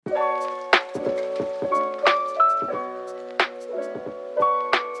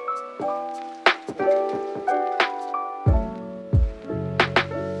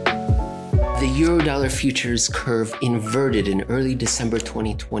futures curve inverted in early December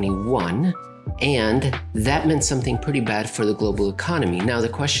 2021, and that meant something pretty bad for the global economy. Now the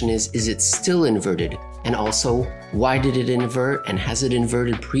question is it still inverted? And also, why did it invert? And has it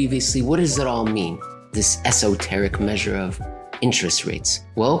inverted previously? What does it all mean, this esoteric measure of interest rates?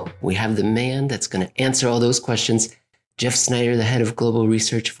 Well, we have the man that's going to answer all those questions, Jeff Snyder, the head of global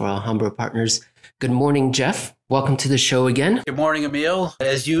research for Alhambra Partners. Good morning, Jeff. Welcome to the show again. Good morning, Emil.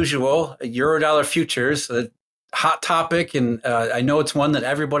 As usual, Eurodollar futures, a hot topic, and I know it's one that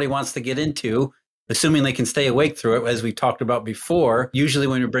everybody wants to get into, assuming they can stay awake through it, as we talked about before. Usually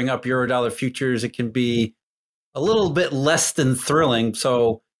when we bring up Eurodollar futures, it can be a little bit less than thrilling.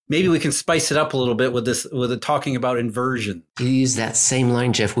 So maybe we can spice it up a little bit with talking about inversion. You used that same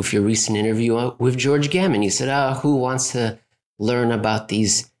line, Jeff, with your recent interview with George Gammon. You said, who wants to learn about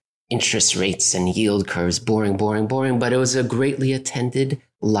these interest rates and yield curves? Boring, boring, boring. But it was a greatly attended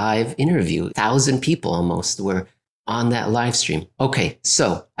live interview. 1,000 people almost were on that live stream. Okay,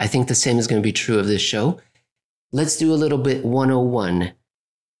 so I think the same is going to be true of this show. Let's do a little bit 101.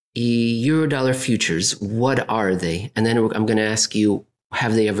 Eurodollar futures, what are they? And then I'm going to ask you,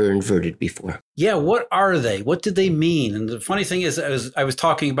 have they ever inverted before? Yeah, what are they? What did they mean? And the funny thing is, I was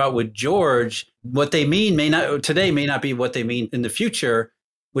talking about with George, what they mean may not be what they mean in the future,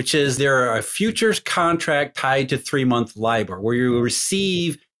 which is they're a futures contract tied to 3-month LIBOR, where you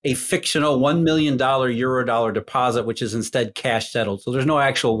receive a fictional $1 million Eurodollar deposit, which is instead cash settled. So there's no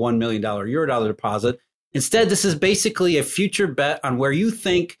actual $1 million Eurodollar deposit. Instead, this is basically a future bet on where you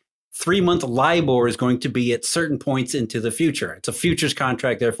think 3-month LIBOR is going to be at certain points into the future. It's a futures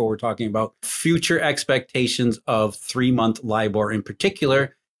contract. Therefore, we're talking about future expectations of 3-month LIBOR in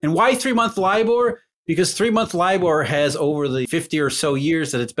particular. And why 3-month LIBOR? Because 3-month LIBOR has, over the 50 or so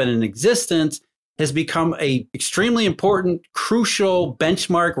years that it's been in existence, has become a extremely important, crucial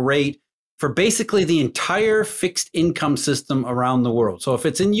benchmark rate for basically the entire fixed income system around the world. So if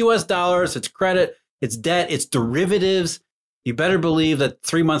it's in US dollars, it's credit, it's debt, it's derivatives, you better believe that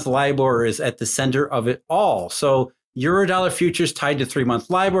 3-month LIBOR is at the center of it all. So Eurodollar futures tied to 3-month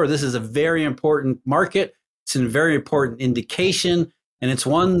LIBOR, this is a very important market. It's a very important indication. And it's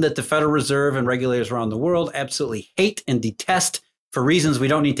one that the Federal Reserve and regulators around the world absolutely hate and detest for reasons we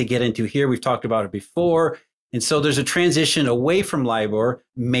don't need to get into here. We've talked about it before. And so there's a transition away from LIBOR,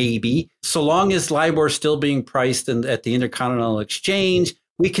 maybe. So long as LIBOR is still being priced at the Intercontinental Exchange,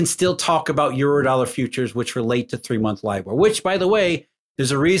 we can still talk about Eurodollar futures, which relate to 3-month LIBOR, which, by the way,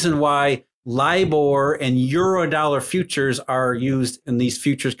 there's a reason why LIBOR and Eurodollar futures are used in these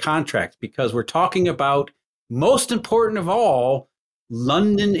futures contracts, because we're talking about, most important of all,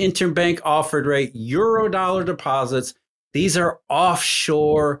 London Interbank Offered Rate Eurodollar deposits. These are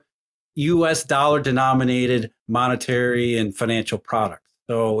offshore US dollar denominated monetary and financial products.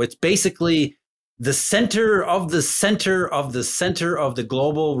 So it's basically the center of the center of the center of the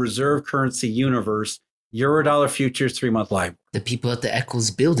global reserve currency universe, Eurodollar futures 3-month LIBOR. The people at the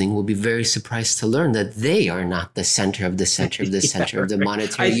Eccles building will be very surprised to learn that they are not the center of the center of the center of the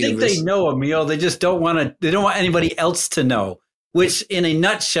monetary universe. I think they know, Emil. They just don't want anybody else to know, which in a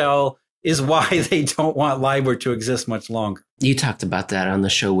nutshell is why they don't want LIBOR to exist much longer. You talked about that on the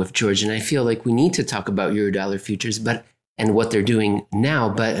show with George, and I feel like we need to talk about Eurodollar futures and what they're doing now.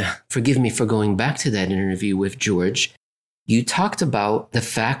 But forgive me for going back to that interview with George. You talked about the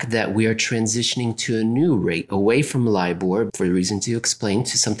fact that we are transitioning to a new rate away from LIBOR, for the reasons you explained,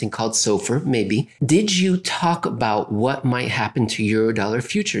 to something called SOFR, maybe. Did you talk about what might happen to Eurodollar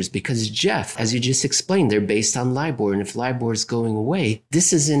futures? Because, Jeff, as you just explained, they're based on LIBOR. And if LIBOR is going away,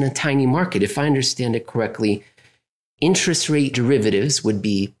 this is in a tiny market. If I understand it correctly, interest rate derivatives would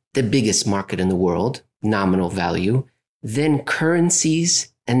be the biggest market in the world, nominal value, then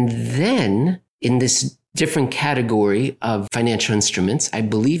currencies, and then in this different category of financial instruments, I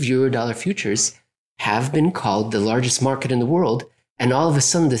believe Eurodollar futures have been called the largest market in the world. And all of a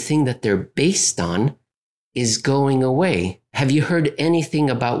sudden, the thing that they're based on is going away. Have you heard anything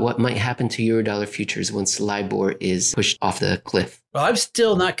about what might happen to Eurodollar futures once LIBOR is pushed off the cliff? Well, I'm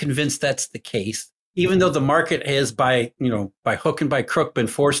still not convinced that's the case, even though the market has by hook and by crook been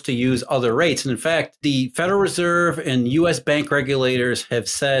forced to use other rates. And in fact, the Federal Reserve and US bank regulators have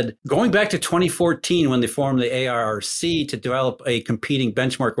said, going back to 2014, when they formed the ARRC to develop a competing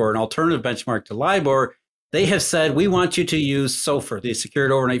benchmark or an alternative benchmark to LIBOR, they have said, we want you to use SOFR, the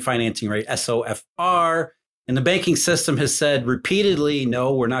Secured Overnight Financing Rate, SOFR. And the banking system has said repeatedly,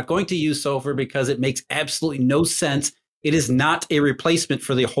 no, we're not going to use SOFR because it makes absolutely no sense. It is not a replacement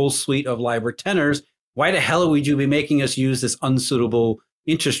for the whole suite of LIBOR tenors. Why the hell would you be making us use this unsuitable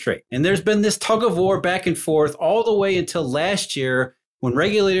interest rate? And there's been this tug of war back and forth all the way until last year when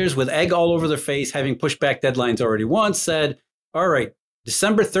regulators with egg all over their face, having pushed back deadlines already once, said, all right,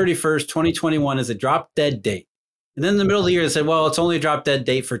 December 31st, 2021 is a drop dead date. And then in the middle of the year, they said, well, it's only a drop dead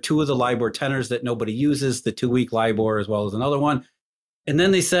date for two of the LIBOR tenors that nobody uses, the 2-week LIBOR as well as another one. And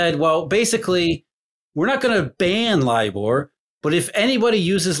then they said, well, basically, we're not going to ban LIBOR, but if anybody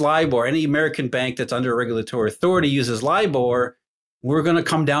uses LIBOR, any American bank that's under regulatory authority uses LIBOR, we're going to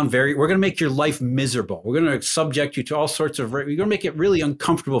come down we're going to make your life miserable. We're going to subject you to all sorts of, we're going to make it really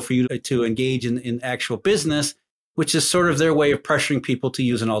uncomfortable for you to engage in actual business, which is sort of their way of pressuring people to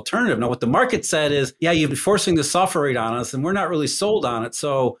use an alternative. Now, what the market said is, yeah, you've been forcing the software rate on us, and we're not really sold on it.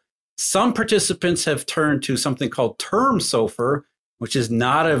 So some participants have turned to something called term SOFR, which is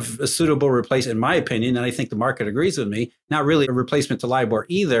not a suitable replacement, in my opinion, and I think the market agrees with me, not really a replacement to LIBOR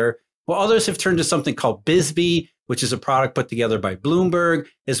either. Well, others have turned to something called BSBY, which is a product put together by Bloomberg,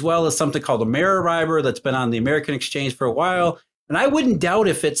 as well as something called Ameririber that's been on the American exchange for a while. And I wouldn't doubt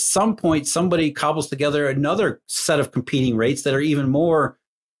if at some point somebody cobbles together another set of competing rates that are even more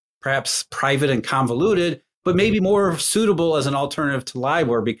perhaps private and convoluted, but maybe more suitable as an alternative to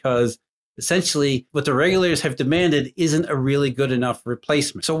LIBOR, because essentially what the regulators have demanded isn't a really good enough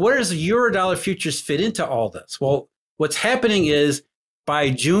replacement. So where does the Eurodollar futures fit into all this? Well, what's happening is by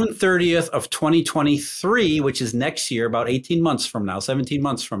June 30th of 2023, which is next year, about 18 months from now, 17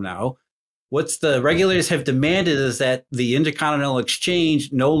 months from now, what the regulators have demanded is that the Intercontinental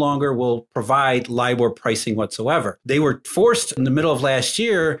Exchange no longer will provide LIBOR pricing whatsoever. They were forced in the middle of last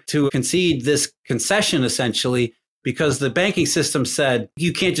year to concede this concession, essentially, because the banking system said,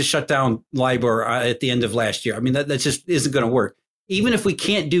 you can't just shut down LIBOR at the end of last year. I mean, that just isn't going to work. Even if we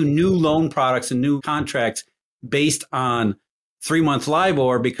can't do new loan products and new contracts based on 3-month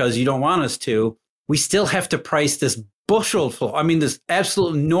LIBOR because you don't want us to, we still have to price this bushelful, this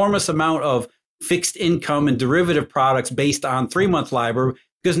absolute enormous amount of fixed income and derivative products based on 3-month LIBOR.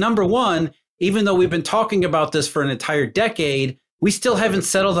 Because number one, even though we've been talking about this for an entire decade, we still haven't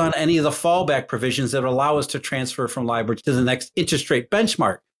settled on any of the fallback provisions that allow us to transfer from LIBOR to the next interest rate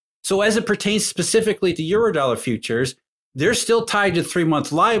benchmark. So as it pertains specifically to Eurodollar futures, they're still tied to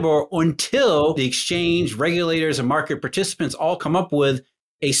 3-month LIBOR until the exchange, regulators, and market participants all come up with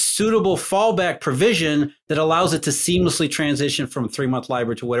a suitable fallback provision that allows it to seamlessly transition from 3-month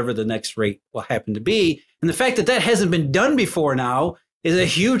LIBOR to whatever the next rate will happen to be. And the fact that that hasn't been done before now is a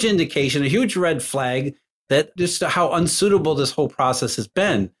huge indication, a huge red flag that just how unsuitable this whole process has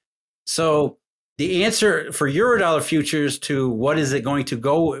been. So the answer for Eurodollar futures to what is it going to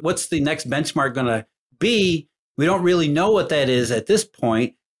go, what's the next benchmark going to be, we don't really know what that is at this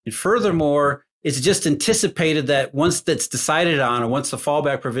point. And furthermore, it's just anticipated that once that's decided on, and once the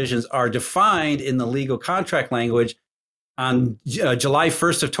fallback provisions are defined in the legal contract language on July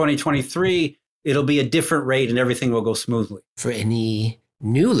 1st of 2023, it'll be a different rate and everything will go smoothly. For any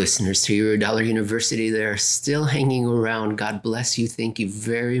new listeners to Eurodollar University that are still hanging around, God bless you. Thank you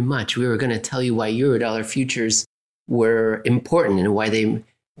very much. We were going to tell you why Eurodollar futures were important and why they,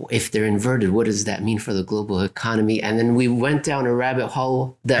 if they're inverted, what does that mean for the global economy? And then we went down a rabbit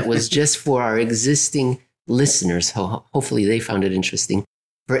hole that was just for our existing listeners. Hopefully they found it interesting.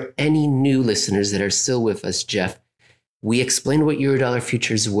 For any new listeners that are still with us, Jeff, we explained what Eurodollar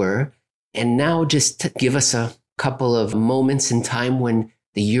futures were. And now just give us a couple of moments in time when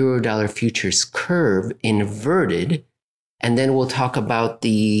the Eurodollar futures curve inverted. And then we'll talk about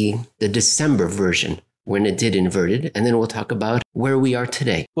the December version when it did inverted, and then we'll talk about where we are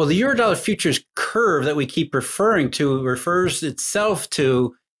today. Well, the Eurodollar futures curve that we keep referring to refers itself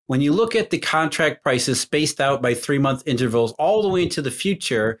to when you look at the contract prices spaced out by 3-month intervals all the way into the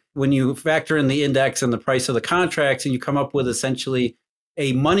future, when you factor in the index and the price of the contracts, and you come up with essentially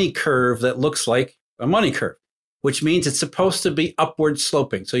a money curve that looks like a money curve, which means it's supposed to be upward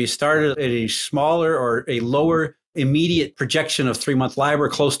sloping. So you start at a smaller or a lower immediate projection of 3-month LIBOR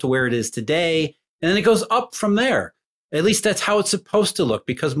close to where it is today, and then it goes up from there. At least that's how it's supposed to look,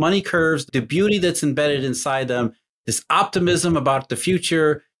 because money curves, the beauty that's embedded inside them, this optimism about the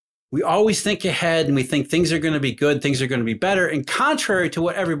future, we always think ahead and we think things are going to be good, things are going to be better. And contrary to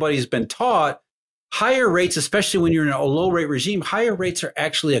what everybody's been taught, higher rates, especially when you're in a low rate regime, higher rates are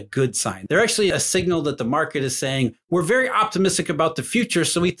actually a good sign. They're actually a signal that the market is saying, we're very optimistic about the future,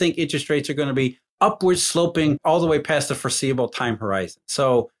 so we think interest rates are going to be upward sloping all the way past the foreseeable time horizon.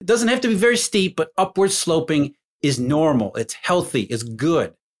 So it doesn't have to be very steep, but upward sloping is normal. It's healthy. It's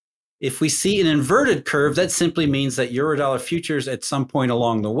good. If we see an inverted curve, that simply means that Eurodollar futures at some point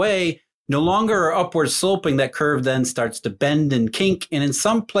along the way no longer are upward sloping. That curve then starts to bend and kink. And in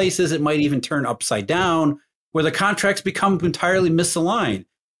some places, it might even turn upside down where the contracts become entirely misaligned.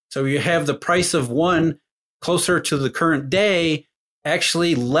 So you have the price of one closer to the current day,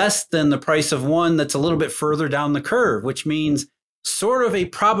 actually less than the price of one that's a little bit further down the curve, which means sort of a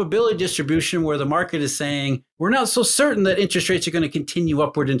probability distribution where the market is saying, we're not so certain that interest rates are going to continue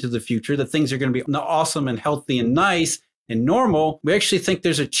upward into the future, that things are going to be awesome and healthy and nice and normal. We actually think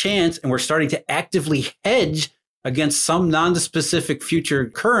there's a chance, and we're starting to actively hedge against some non-specific future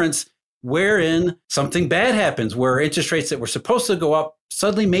occurrence wherein something bad happens, where interest rates that were supposed to go up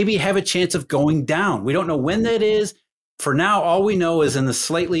suddenly maybe have a chance of going down. We don't know when that is. For now, all we know is in the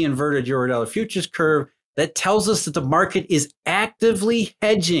slightly inverted Eurodollar futures curve, that tells us that the market is actively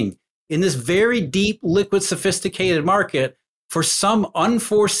hedging in this very deep, liquid, sophisticated market for some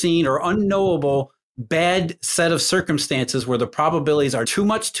unforeseen or unknowable bad set of circumstances where the probabilities are too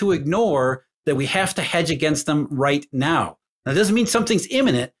much to ignore, that we have to hedge against them right now. Now, it doesn't mean something's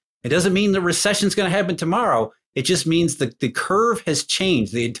imminent. It doesn't mean the recession is going to happen tomorrow. It just means that the curve has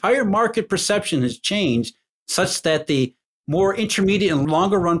changed. The entire market perception has changed such that the more intermediate and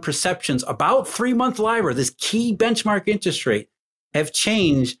longer run perceptions about 3-month LIBOR, this key benchmark interest rate, have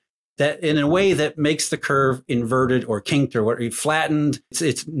changed that in a way that makes the curve inverted or kinked or flattened.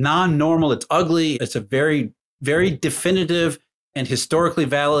 It's non-normal. It's ugly. It's a very, very definitive and historically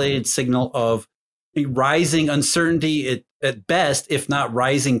validated signal of rising uncertainty at best, if not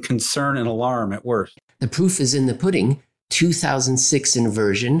rising concern and alarm at worst. The proof is in the pudding. 2006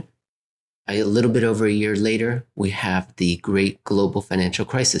 inversion. A little bit over a year later, we have the great global financial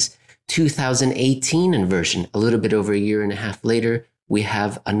crisis. 2018 inversion. A little bit over a year and a half later, we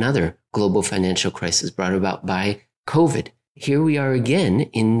have another global financial crisis brought about by COVID. Here we are again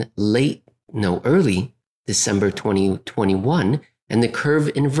in early December 2021, and the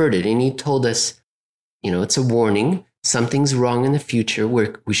curve inverted. And he told us, it's a warning. Something's wrong in the future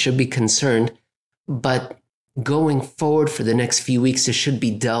where we should be concerned. But going forward for the next few weeks, there should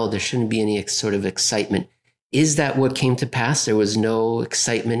be dull. There shouldn't be any sort of excitement. Is that what came to pass? There was no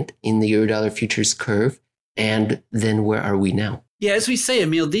excitement in the Eurodollar futures curve. And then where are we now? Yeah, as we say,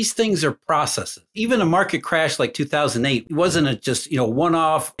 Emil, these things are processes. Even a market crash like 2008 wasn't just,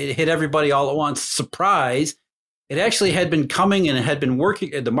 one-off, it hit everybody all at once, surprise. It actually had been coming and it had been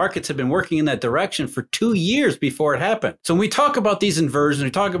working. The markets had been working in that direction for 2 years before it happened. So when we talk about these inversions, we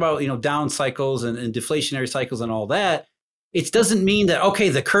talk about, down cycles and deflationary cycles and all that, it doesn't mean that, okay,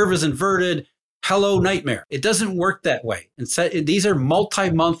 the curve is inverted. Hello, nightmare. It doesn't work that way. And so these are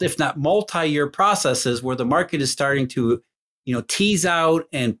multi-month, if not multi-year processes where the market is starting to, tease out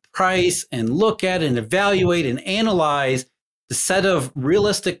and price and look at and evaluate and analyze the set of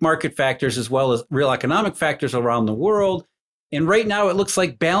realistic market factors as well as real economic factors around the world. And right now it looks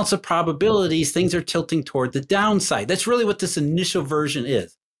like balance of probabilities, things are tilting toward the downside. That's really what this initial version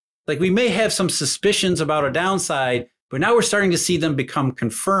is. Like we may have some suspicions about a downside, but now we're starting to see them become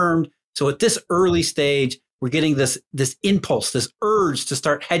confirmed. So at this early stage, we're getting this impulse, this urge to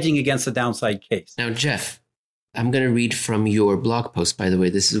start hedging against the downside case. Now, Jeff, I'm going to read from your blog post, by the way.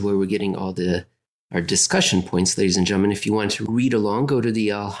 This is where we're getting all our discussion points, ladies and gentlemen. If you want to read along, go to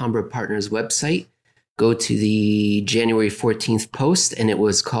the Alhambra Partners website, go to the January 14th post, and it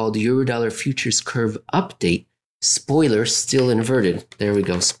was called Eurodollar Futures Curve Update. Spoiler, still inverted. There we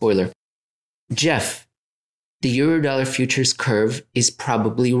go, spoiler. Jeff, the Eurodollar futures curve is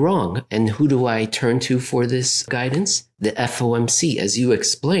probably wrong. And who do I turn to for this guidance? The FOMC. As you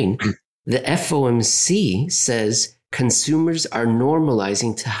explain, the FOMC says consumers are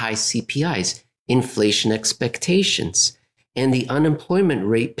normalizing to high CPIs, inflation expectations, and the unemployment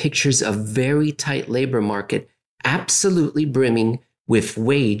rate pictures a very tight labor market, absolutely brimming with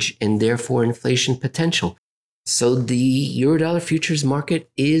wage and therefore inflation potential. So the Eurodollar futures market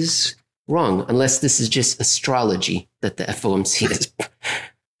is wrong, unless this is just astrology that the FOMC is.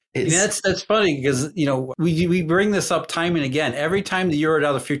 Yeah, that's funny because, we bring this up time and again. Every time the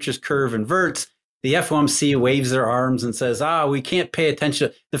Eurodollar futures curve inverts, the FOMC waves their arms and says, we can't pay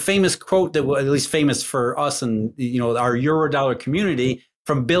attention. The famous quote that was at least famous for us and, our Eurodollar community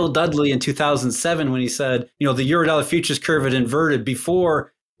from Bill Dudley in 2007 when he said, the Eurodollar futures curve had inverted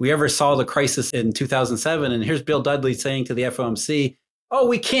before we ever saw the crisis in 2007. And here's Bill Dudley saying to the FOMC,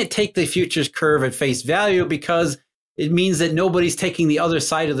 we can't take the futures curve at face value because it means that nobody's taking the other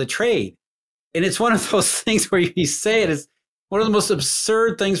side of the trade. And it's one of those things where you say it's one of the most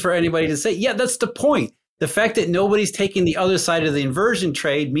absurd things for anybody to say. Yeah, that's the point. The fact that nobody's taking the other side of the inversion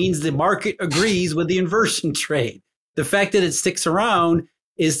trade means the market agrees with the inversion trade. The fact that it sticks around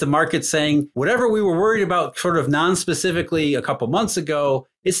is the market saying, whatever we were worried about sort of non-specifically a couple months ago,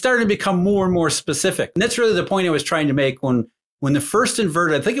 it's starting to become more and more specific. And that's really the point I was trying to make when the first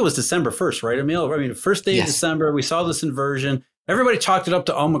inverted, I think it was December 1st, right, Emil? The first day of December, we saw this inversion. Everybody chalked it up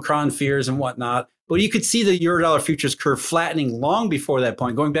to Omicron fears and whatnot. But you could see the Eurodollar futures curve flattening long before that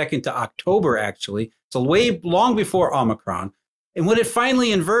point, going back into October, actually. So way long before Omicron. And when it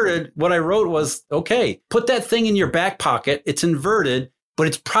finally inverted, what I wrote was, okay, put that thing in your back pocket. It's inverted, but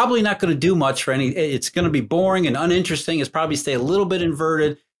it's probably not going to do much for any. It's going to be boring and uninteresting. It's probably stay a little bit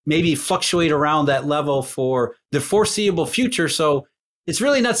inverted, maybe fluctuate around that level for the foreseeable future. So it's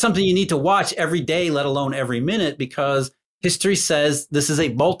really not something you need to watch every day, let alone every minute, because history says this is a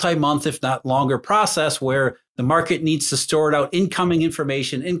multi-month, if not longer, process where the market needs to sort out incoming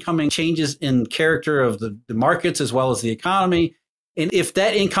information, incoming changes in character of the markets as well as the economy. And if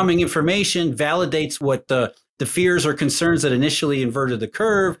that incoming information validates what the fears or concerns that initially inverted the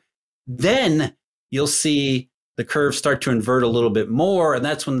curve, then you'll see the curve start to invert a little bit more. And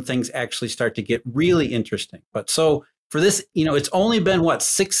that's when things actually start to get really interesting. But so for this, it's only been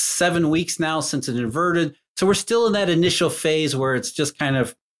 6-7 weeks now since it inverted. So we're still in that initial phase where it's just kind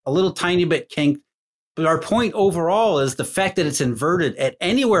of a little tiny bit kinked. But our point overall is the fact that it's inverted at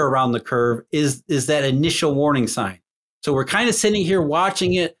anywhere around the curve is that initial warning sign. So we're kind of sitting here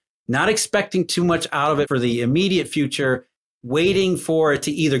watching it, not expecting too much out of it for the immediate future, waiting for it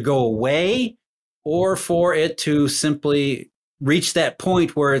to either go away or for it to simply reach that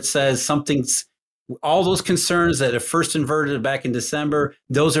point where it says all those concerns that have first inverted back in December,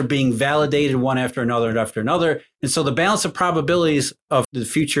 those are being validated one after another and after another. And so the balance of probabilities of the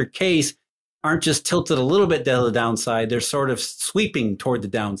future case aren't just tilted a little bit to the downside, they're sort of sweeping toward the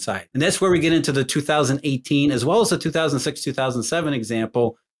downside. And that's where we get into the 2018 as well as the 2006-2007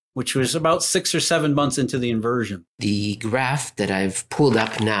 example, which was about 6 or 7 months into the inversion. The graph that I've pulled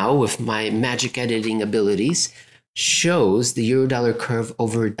up now with my magic editing abilities shows the Eurodollar curve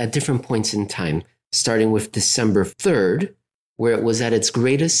over at different points in time, starting with December 3rd, where it was at its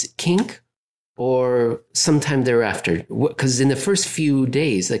greatest kink, or sometime thereafter. Because in the first few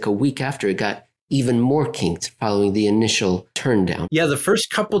days, like a week after, it got even more kinked following the initial turn down. Yeah, the first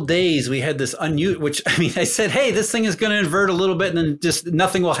couple days we had this which I said, hey, this thing is going to invert a little bit and then just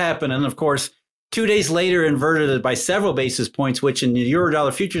nothing will happen. And of course, 2 days later inverted it by several basis points, which in the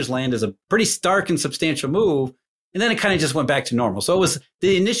Eurodollar futures land is a pretty stark and substantial move. And then it kind of just went back to normal. So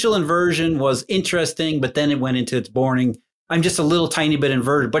the initial inversion was interesting, but then it went into its boring. I'm just a little tiny bit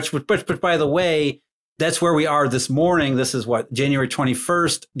inverted. But by the way, that's where we are this morning. This is January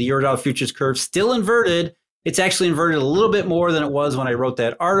 21st, the Eurodollar futures curve still inverted. It's actually inverted a little bit more than it was when I wrote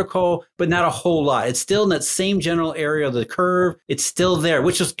that article, but not a whole lot. It's still in that same general area of the curve. It's still there,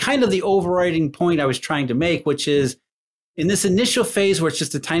 which is kind of the overriding point I was trying to make, which is in this initial phase where it's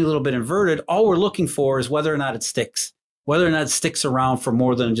just a tiny little bit inverted, all we're looking for is whether or not it sticks, whether or not it sticks around for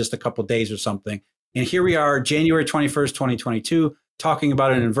more than just a couple of days or something. And here we are, January 21st, 2022, talking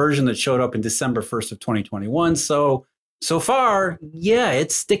about an inversion that showed up in December 1st of 2021. So far, yeah,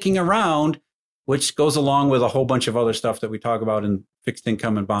 it's sticking around, which goes along with a whole bunch of other stuff that we talk about in fixed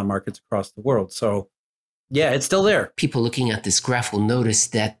income and bond markets across the world. So yeah, it's still there. People looking at this graph will notice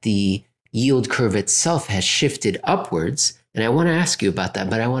that the yield curve itself has shifted upwards. And I want to ask you about that,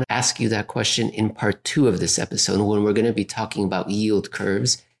 but I want to ask you that question in part 2 of this episode when we're going to be talking about yield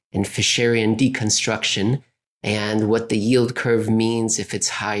curves and Fisherian deconstruction and what the yield curve means, if it's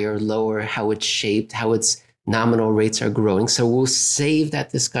higher, lower, how it's shaped, how its nominal rates are growing. So we'll save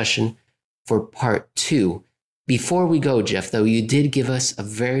that discussion for part 2. Before we go, Jeff, though, you did give us a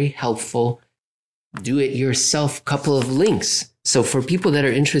very helpful do-it-yourself couple of links. So for people that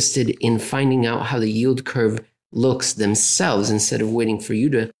are interested in finding out how the yield curve looks themselves, instead of waiting for you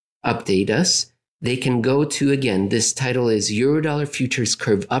to update us, they can go to, again, this title is Eurodollar Futures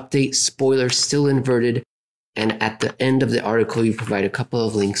Curve Update, spoiler, still inverted. And at the end of the article, you provide a couple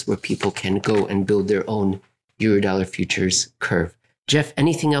of links where people can go and build their own Eurodollar futures curve. Jeff,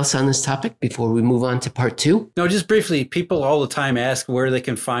 anything else on this topic before we move on to part 2? No, just briefly, people all the time ask where they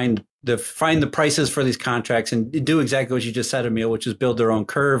can find the prices for these contracts and do exactly what you just said, Emil, which is build their own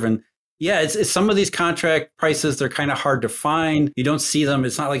curve. And yeah, it's some of these contract prices, they're kind of hard to find. You don't see them.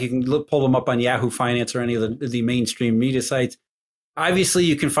 It's not like you can pull them up on Yahoo Finance or any of the mainstream media sites. Obviously,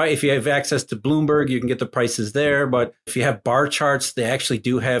 you can find, if you have access to Bloomberg, you can get the prices there. But if you have bar charts, they actually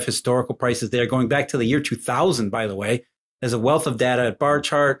do have historical prices there going back to the year 2000, by the way. There's a wealth of data at bar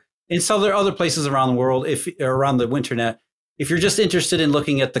chart. And so there are other places around the world, around the internet. If you're just interested in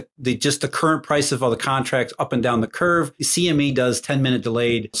looking at the current price of all the contracts up and down the curve, CME does 10-minute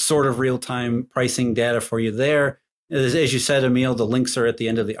delayed sort of real-time pricing data for you there. As you said, Emil, the links are at the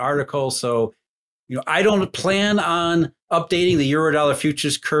end of the article. So, I don't plan on updating the Eurodollar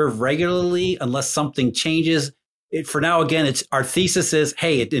futures curve regularly unless something changes. For now, again, our thesis is,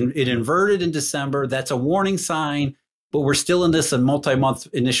 hey, it inverted in December. That's a warning sign, but we're still in this multi-month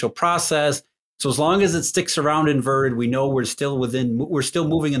initial process. So as long as it sticks around inverted, we know we're still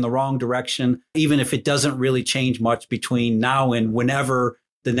moving in the wrong direction, even if it doesn't really change much between now and whenever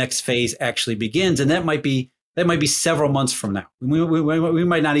the next phase actually begins. And that might be several months from now. We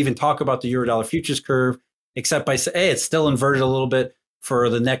might not even talk about the Eurodollar futures curve, except by saying, hey, it's still inverted a little bit for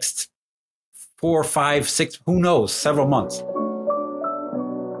the next 4, 5, 6, who knows, several months.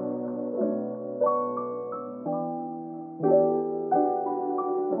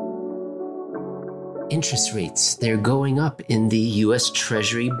 Interest rates, they're going up in the US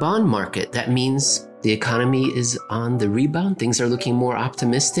Treasury bond market. That means the economy is on the rebound. Things are looking more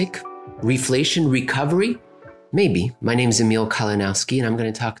optimistic. Reflation, recovery? Maybe. My name is Emil Kalinowski, and I'm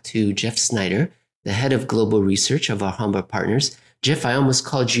going to talk to Jeff Snyder, the head of global research of Alhambra Partners. Jeff, I almost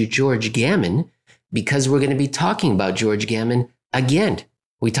called you George Gammon because we're going to be talking about George Gammon again.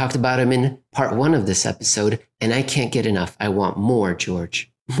 We talked about him in part 1 of this episode, and I can't get enough. I want more, George.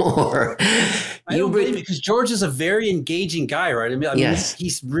 More. I don't blame you, because George is a very engaging guy, right? I mean, yes.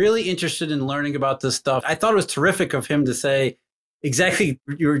 He's really interested in learning about this stuff. I thought it was terrific of him to say exactly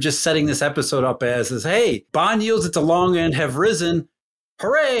you were just setting this episode up as, hey, bond yields at the long end have risen.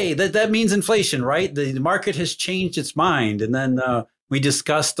 Hooray! That means inflation, right? The market has changed its mind. And then we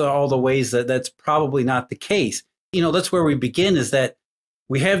discussed all the ways that that's probably not the case. That's where we begin, is that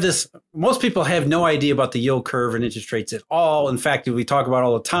we have this, most people have no idea about the yield curve and interest rates at all. In fact, we talk about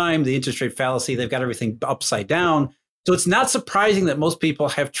all the time, the interest rate fallacy, they've got everything upside down. So it's not surprising that most people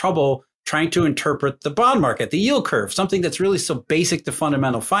have trouble trying to interpret the bond market, the yield curve, something that's really so basic to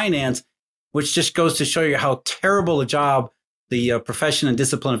fundamental finance, which just goes to show you how terrible a job the profession and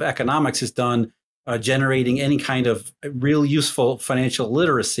discipline of economics has done generating any kind of real useful financial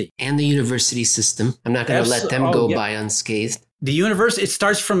literacy. And the university system. I'm not going to let them go by unscathed. The university, it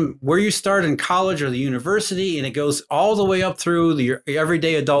starts from where you start in college or the university, and it goes all the way up through your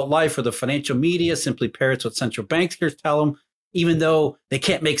everyday adult life, where the financial media simply parrots what central bankers tell them, even though they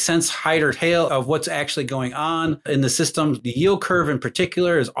can't make sense, hide or tail of what's actually going on in the system. The yield curve in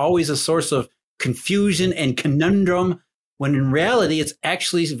particular is always a source of confusion and conundrum, when in reality, it's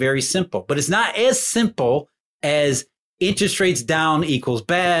actually very simple. But it's not as simple as interest rates down equals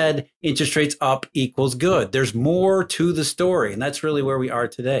bad, interest rates up equals good. There's more to the story, and that's really where we are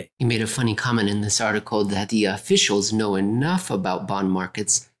today. You made a funny comment in this article that the officials know enough about bond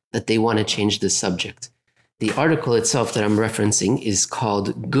markets that they want to change the subject. The article itself that I'm referencing is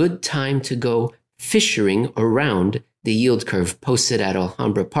called Good Time to Go Fishing Around the Yield Curve, posted at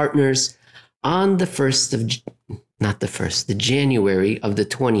Alhambra Partners on the January of the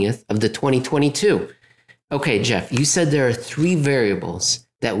 20th of the 2022. Okay, Jeff, you said there are 3 variables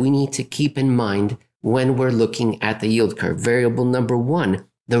that we need to keep in mind when we're looking at the yield curve. Variable number 1,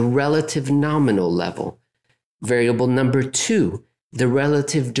 the relative nominal level. Variable number 2, the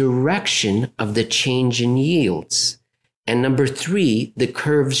relative direction of the change in yields. And number 3, the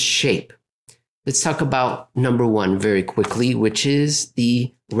curve's shape. Let's talk about number 1 very quickly, which is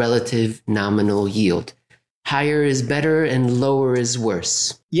the relative nominal yield. Higher is better and lower is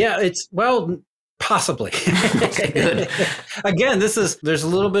worse. Yeah, possibly. Good. Again, there's a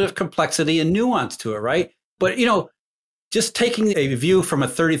little bit of complexity and nuance to it, right? But, just taking a view from a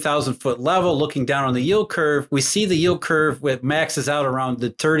 30,000 foot level, looking down on the yield curve, we see the yield curve maxes out around the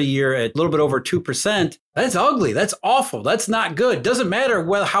 30-year at a little bit over 2%. That's ugly. That's awful. That's not good. Doesn't matter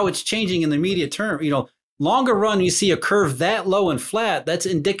how it's changing in the immediate term. Longer run, you see a curve that low and flat, that's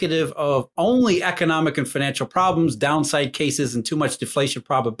indicative of only economic and financial problems, downside cases, and too much deflation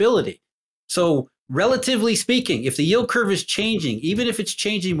probability. So relatively speaking, if the yield curve is changing, even if it's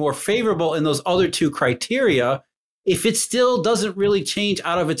changing more favorable in those other 2 criteria, if it still doesn't really change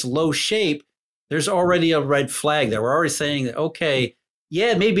out of its low shape, there's already a red flag there. We're already saying that, okay,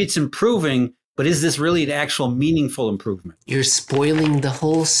 yeah, maybe it's improving, but is this really an actual meaningful improvement? You're spoiling the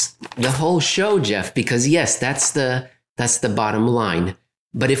whole show, Jeff, because yes, that's the bottom line.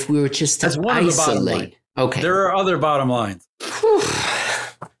 But if we were just to isolate, okay, there are other bottom lines.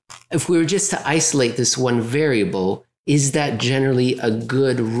 If we were just to isolate this one variable, is that generally a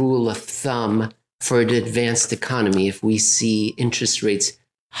good rule of thumb for an advanced economy if we see interest rates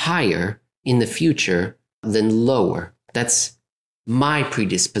higher in the future than lower? That's my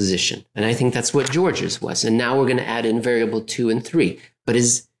predisposition. And I think that's what George's was. And now we're going to add in variable 2 and 3. But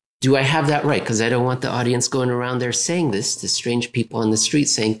do I have that right? Because I don't want the audience going around there saying this to strange people on the street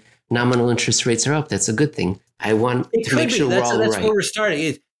saying nominal interest rates are up. That's a good thing. I want to make sure we're all right. That's where we're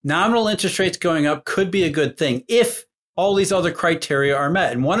starting. Nominal interest rates going up could be a good thing if all these other criteria are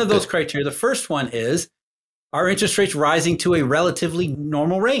met. And one of those criteria, the first one is, are interest rates rising to a relatively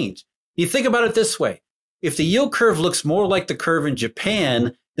normal range? You think about it this way. If the yield curve looks more like the curve in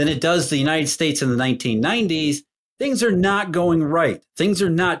Japan than it does the United States in the 1990s, things are not going right. Things are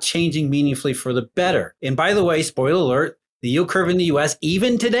not changing meaningfully for the better. And by the way, spoiler alert, the yield curve in the US,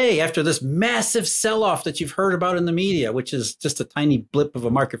 even today, after this massive sell-off that you've heard about in the media, which is just a tiny blip of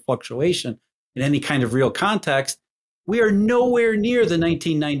a market fluctuation in any kind of real context, we are nowhere near the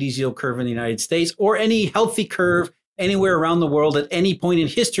 1990s yield curve in the United States or any healthy curve anywhere around the world at any point in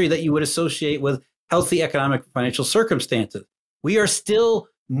history that you would associate with healthy economic and financial circumstances. We are still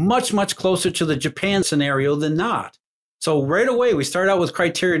much, much closer to the Japan scenario than not. So right away, we start out with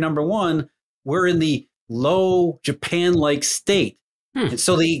criteria number one, we're in the low Japan-like state. And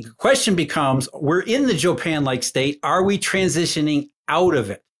so the question becomes, we're in the Japan-like state, are we transitioning out of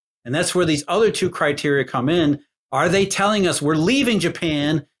it? And that's where these other two criteria come in. Are they telling us we're leaving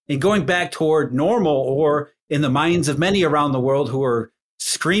Japan and going back toward normal, or in the minds of many around the world who are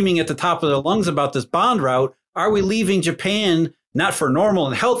screaming at the top of their lungs about this bond route, are we leaving Japan not for normal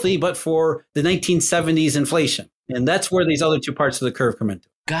and healthy, but for the 1970s inflation? And that's where these other two parts of the curve come into.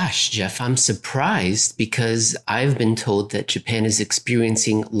 Gosh, Jeff, I'm surprised because I've been told that Japan is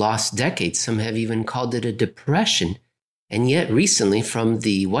experiencing lost decades. Some have even called it a depression. And yet recently from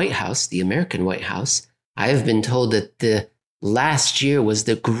the White House, the American White House, I have been told that the last year was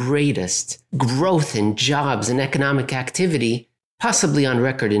the greatest growth in jobs and economic activity, possibly on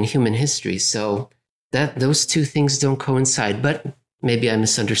record in human history. So that those two things don't coincide, but maybe I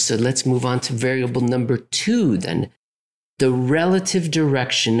misunderstood. Let's move on to variable number two then. The relative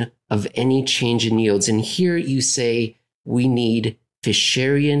direction of any change in yields. And here you say we need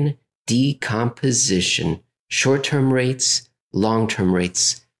Fisherian decomposition, short-term rates, long-term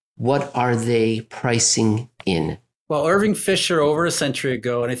rates. What are they pricing in? Well, Irving Fisher over a century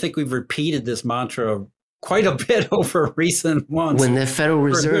ago, and I think we've repeated this mantra quite a bit over recent months. When the Federal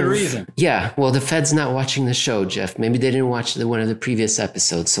Reserve, for a good reason. Yeah, well, the Fed's not watching the show, Jeff. Maybe they didn't watch one of the previous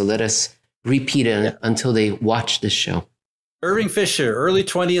episodes, so let us repeat it until they watch the show. Irving Fisher, early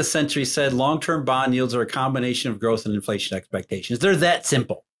 20th century, said long-term bond yields are a combination of growth and inflation expectations. They're that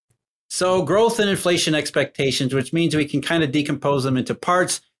simple. So growth and inflation expectations, which means we can kind of decompose them into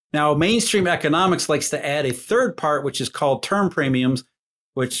parts. Now, mainstream economics likes to add a third part, which is called term premiums,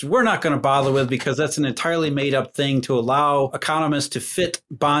 which we're not going to bother with because that's an entirely made up thing to allow economists to fit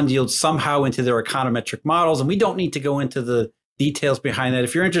bond yields somehow into their econometric models. And we don't need to go into the details behind that.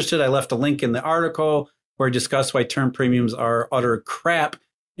 If you're interested, I left a link in the article where I discuss why term premiums are utter crap.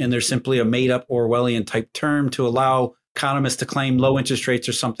 And they're simply a made up Orwellian type term to allow economists to claim low interest rates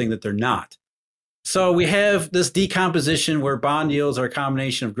are something that they're not. So we have this decomposition where bond yields are a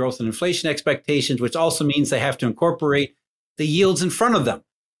combination of growth and inflation expectations, which also means they have to incorporate the yields in front of them.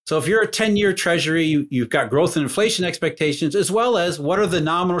 So if you're a 10-year treasury, you've got growth and inflation expectations, as well as what are the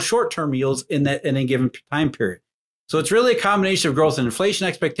nominal short-term yields in a given time period. So it's really a combination of growth and inflation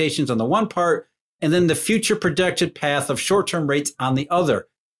expectations on the one part, and then the future projected path of short-term rates on the other.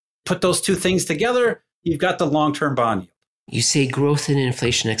 Put those two things together, you've got the long-term bond yield. You say growth and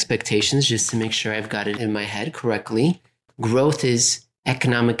inflation expectations, just to make sure I've got it in my head correctly. Growth is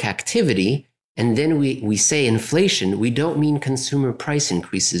economic activity. And then we say inflation. We don't mean consumer price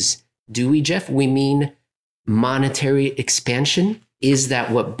increases. Do we, Jeff? We mean monetary expansion. Is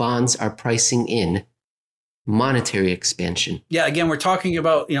that what bonds are pricing in? Monetary expansion. Yeah, again, we're talking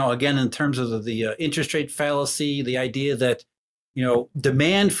about, again, in terms of the interest rate fallacy, the idea that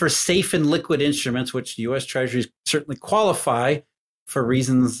demand for safe and liquid instruments, which US Treasuries certainly qualify for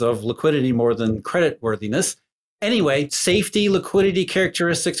reasons of liquidity more than credit worthiness. Anyway, safety, liquidity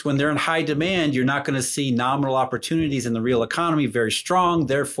characteristics, when they're in high demand, you're not going to see nominal opportunities in the real economy very strong.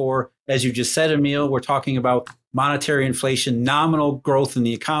 Therefore, as you just said, Emil, we're talking about monetary inflation, nominal growth in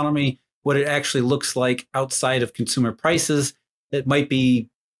the economy, what it actually looks like outside of consumer prices that might be,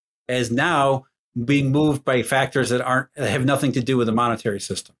 as now, being moved by factors that have nothing to do with the monetary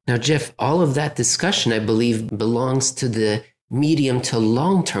system. Now, Jeff, all of that discussion, I believe, belongs to the medium to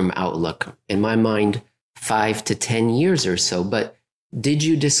long-term outlook. In my mind, 5 to 10 years or so. But did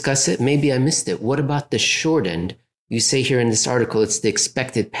you discuss it? Maybe I missed it. What about the short end? You say here in this article, it's the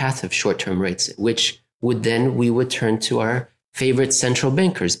expected path of short-term rates, which we would turn to our favorite central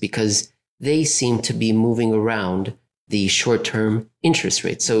bankers because they seem to be moving around the short-term interest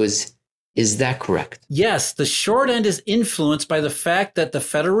rate. So is that correct? Yes, the short end is influenced by the fact that the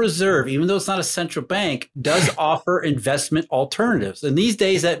Federal Reserve, even though it's not a central bank, does offer investment alternatives. And these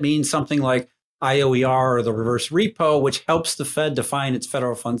days, that means something like IOER or the reverse repo, which helps the Fed define its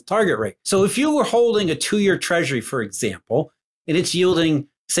federal funds target rate. So if you were holding a 2-year treasury, for example, and it's yielding,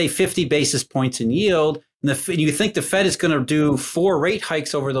 say, 50 basis points in yield, and you think the Fed is going to do 4 rate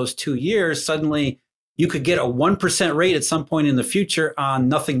hikes over those 2 years, suddenly you could get a 1% rate at some point in the future on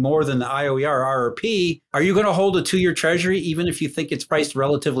nothing more than the IOER or RRP. Are you going to hold a 2-year Treasury even if you think it's priced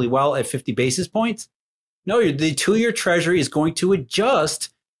relatively well at 50 basis points? No, the 2-year Treasury is going to adjust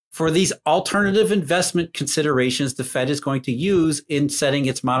for these alternative investment considerations the Fed is going to use in setting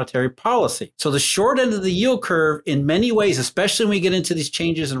its monetary policy. So the short end of the yield curve, in many ways, especially when we get into these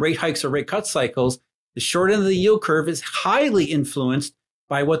changes in rate hikes or rate cut cycles, the short end of the yield curve is highly influenced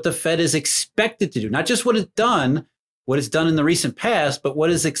by what the Fed is expected to do, not just what it's done in the recent past, but what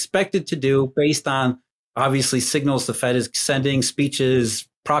is expected to do based on obviously signals the Fed is sending, speeches,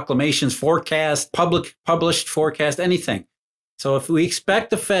 proclamations, forecasts, published forecast, anything. So if we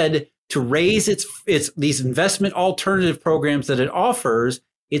expect the Fed to raise its these investment alternative programs that it offers,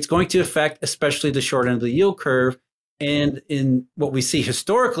 it's going to affect especially the short end of the yield curve. And in what we see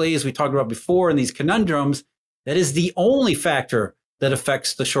historically, as we talked about before in these conundrums, that is the only factor that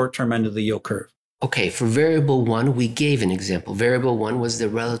affects the short-term end of the yield curve. Okay, for variable one, we gave an example. Variable one was the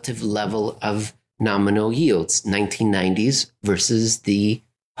relative level of nominal yields, 1990s versus the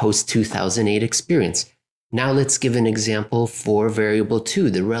post-2008 experience. Now let's give an example for variable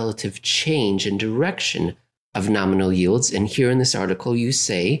two, the relative change and direction of nominal yields. And here in this article, you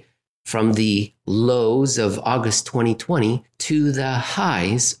say from the lows of August 2020 to the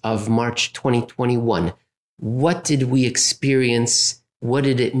highs of March 2021. What did we experience? What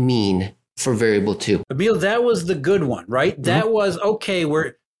did it mean for variable two? Emil, that was the good one, right? Mm-hmm. That was, okay,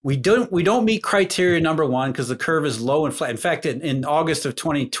 we don't meet criteria number one because the curve is low and flat. In fact, in August of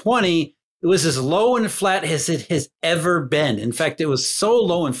 2020, it was as low and flat as it has ever been. In fact, it was so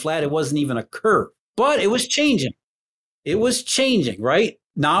low and flat, it wasn't even a curve. But it was changing. It was changing, right?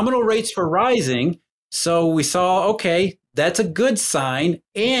 Nominal rates were rising. So we saw, okay, that's a good sign.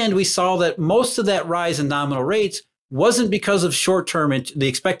 And we saw that most of that rise in nominal rates wasn't because of the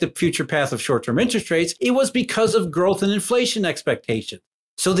expected future path of short-term interest rates. It was because of growth and inflation expectations.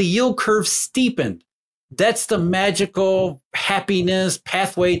 So the yield curve steepened. That's the magical happiness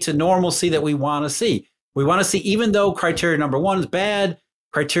pathway to normalcy that we want to see. We want to see, even though criteria number one is bad,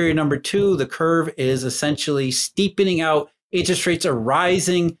 criteria number two, the curve is essentially steepening out. Interest rates are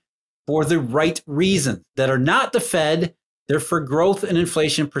rising for the right reasons that are not the Fed. They're for growth and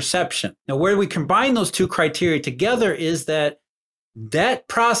inflation perception. Now, where we combine those two criteria together is that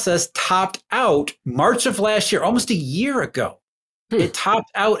process topped out March of last year, almost a year ago. It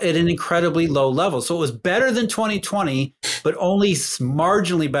topped out at an incredibly low level. So it was better than 2020, but only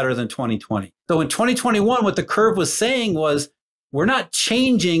marginally better than 2020. So in 2021, what the curve was saying was, we're not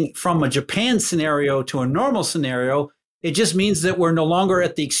changing from a Japan scenario to a normal scenario. It just means that we're no longer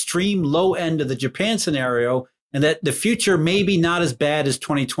at the extreme low end of the Japan scenario, and that the future may be not as bad as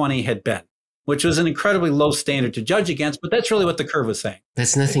 2020 had been, which was an incredibly low standard to judge against. But that's really what the curve was saying.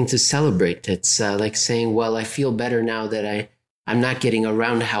 That's nothing to celebrate. It's like saying, well, I feel better now that I'm not getting a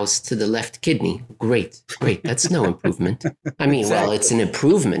roundhouse to the left kidney. Great. That's no improvement. I mean, exactly. Well, it's an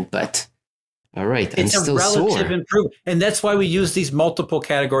improvement, but all right, I'm still sore. It's a relative improvement. And that's why we use these multiple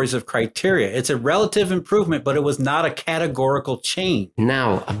categories of criteria. It's a relative improvement, but it was not a categorical change.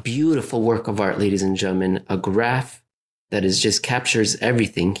 Now, a beautiful work of art, ladies and gentlemen, a graph that just captures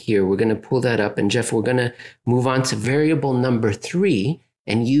everything here. We're going to pull that up. And Jeff, we're going to move on to variable number 3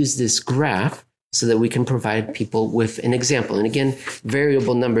 and use this graph so that we can provide people with an example. And again,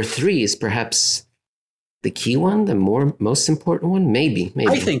 variable number 3 is perhaps the key one, the most important one? Maybe.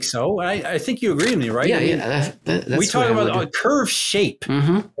 I think so. I think you agree with me, right? Yeah, that's we talk about a curve shape.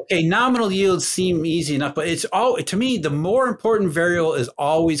 Mm-hmm. Okay, nominal yields seem easy enough, but it's to me, the more important variable is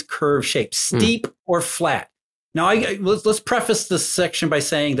always curve shape, steep or flat. Now, let's preface this section by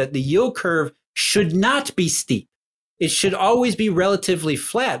saying that the yield curve should not be steep. It should always be relatively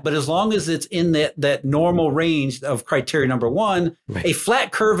flat, but as long as it's in that normal range of criteria number 1, right. A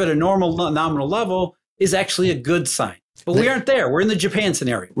flat curve at a normal nominal level is actually a good sign. But we aren't there. We're in the Japan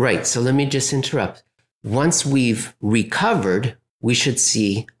scenario. Right. So let me just interrupt. Once we've recovered, we should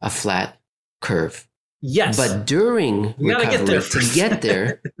see a flat curve. Yes. But during recovery, to get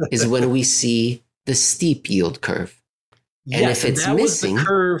there is when we see the steep yield curve. And yes, if it's missing... Was the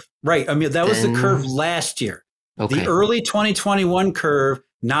curve, right. I mean, that was the curve last year. Okay. The early 2021 curve,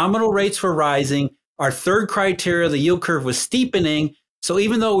 nominal rates were rising. Our third criteria, the yield curve was steepening. So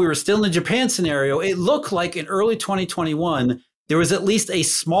even though we were still in the Japan scenario, it looked like in early 2021, there was at least a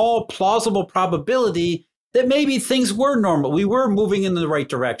small plausible probability that maybe things were normal. We were moving in the right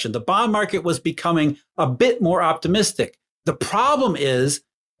direction. The bond market was becoming a bit more optimistic. The problem is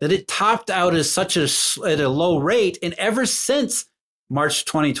that it topped out at a low rate. And ever since March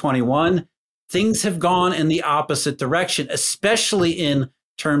 2021, things have gone in the opposite direction, especially in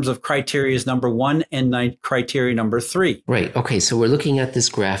terms of criteria number 1 and criteria number 3. Right. Okay. So we're looking at this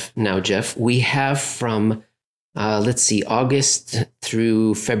graph now, Jeff. We have from, let's see, August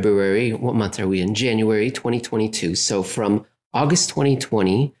through February. What month are we in? January 2022. So from August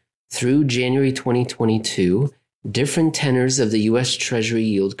 2020 through January 2022, different tenors of the US Treasury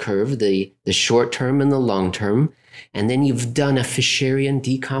yield curve, the short term and the long term. And then you've done a Fisherian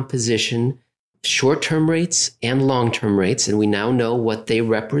decomposition, short-term rates and long-term rates, and we now know what they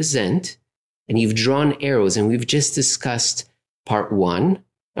represent. And you've drawn arrows, and we've just discussed part 1,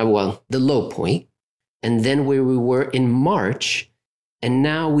 the low point, and then where we were in March. And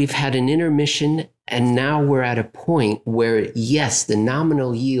now we've had an intermission, and now we're at a point where, yes, the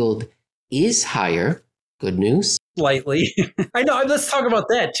nominal yield is higher. Good news. Slightly. I know. Let's talk about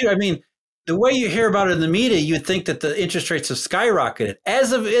that too. I mean, the way you hear about it in the media, you'd think that the interest rates have skyrocketed.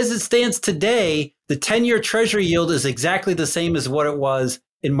 As it stands today, the 10-year Treasury yield is exactly the same as what it was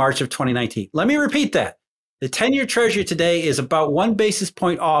in March of 2019. Let me repeat that. The 10-year Treasury today is about 1 basis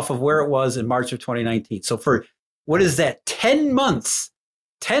point off of where it was in March of 2019. So for, what is that, 10 months,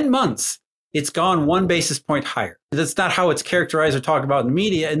 it's gone 1 basis point higher. That's not how it's characterized or talked about in the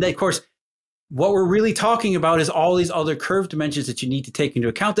media. And then, of course, what we're really talking about is all these other curve dimensions that you need to take into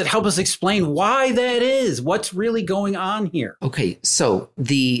account that help us explain why that is, what's really going on here. Okay, so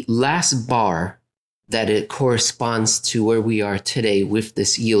the last bar that it corresponds to where we are today with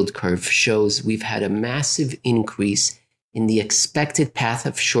this yield curve shows we've had a massive increase in the expected path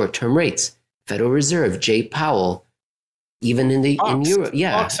of short-term rates. Federal Reserve, Jay Powell, even in Europe,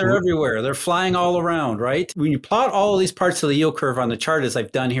 Hawks are everywhere. They're flying all around, right? When you plot all of these parts of the yield curve on the chart, as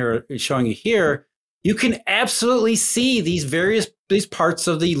I've done here, showing you here, you can absolutely see these parts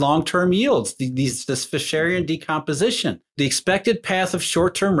of the long-term yields, this Fisherian decomposition. The expected path of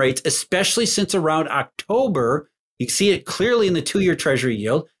short-term rates, especially since around October, you can see it clearly in the 2-year Treasury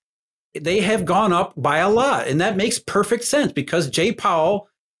yield, they have gone up by a lot. And that makes perfect sense because Jay Powell,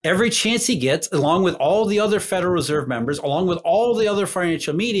 every chance he gets, along with all the other Federal Reserve members, along with all the other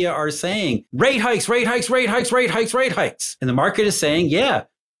financial media, are saying rate hikes, rate hikes, rate hikes, rate hikes, rate hikes. And the market is saying, yeah,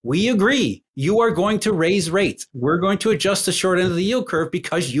 we agree. You are going to raise rates. We're going to adjust the short end of the yield curve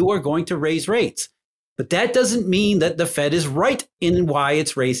because you are going to raise rates. But that doesn't mean that the Fed is right in why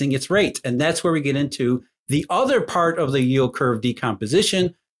it's raising its rates. And that's where we get into the other part of the yield curve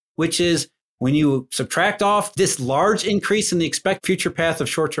decomposition, which is when you subtract off this large increase in the expected future path of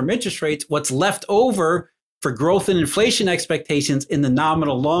short-term interest rates, what's left over for growth and inflation expectations in the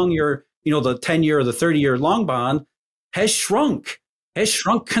nominal long year, the 10-year or the 30-year long bond has shrunk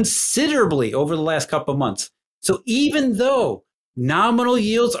considerably over the last couple of months. So even though nominal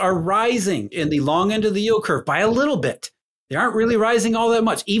yields are rising in the long end of the yield curve by a little bit, they aren't really rising all that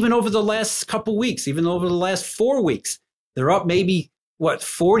much, even over the last couple of weeks, even over the last 4 weeks. They're up maybe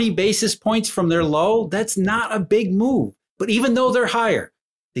 40 basis points from their low? That's not a big move. But even though they're higher,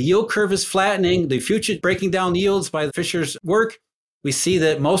 the yield curve is flattening, the future breaking down yields by Fisher's work, we see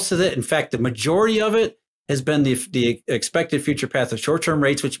that most of it, in fact, the majority of it has been the expected future path of short-term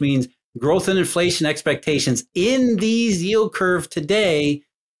rates, which means growth and inflation expectations in these yield curve today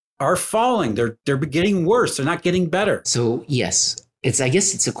are falling. They're getting worse. They're not getting better. So yes, I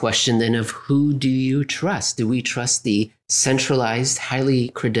guess it's a question then of who do you trust? Do we trust the centralized, highly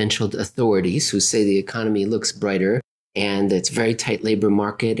credentialed authorities who say the economy looks brighter and it's a very tight labor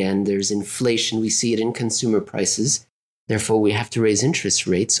market and there's inflation, we see it in consumer prices, therefore we have to raise interest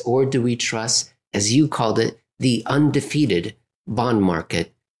rates? Or do we trust, as you called it, the undefeated bond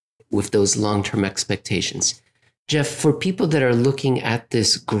market with those long-term expectations? Jeff, for people that are looking at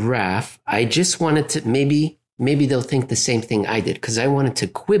this graph, I just wanted to maybe they'll think the same thing I did, because I wanted to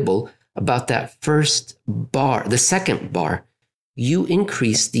quibble about that first bar, the second bar. You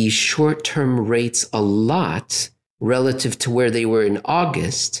increased the short-term rates a lot relative to where they were in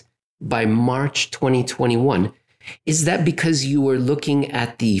August by March 2021. Is that because you were looking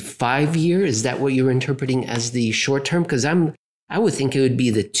at the 5-year? Is that what you were interpreting as the short term? Because I would think it would be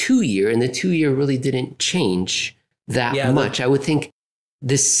the 2-year, and the 2-year really didn't change that much. I would think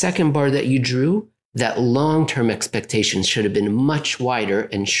this second bar that you drew, that long-term expectations should have been much wider,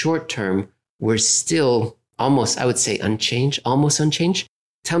 and short-term were still almost, I would say, almost unchanged.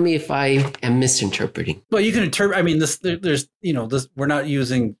 Tell me if I am misinterpreting. Well, you can interpret. I mean, we're not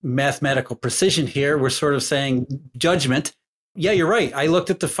using mathematical precision here. We're sort of saying judgment. Yeah, you're right. I looked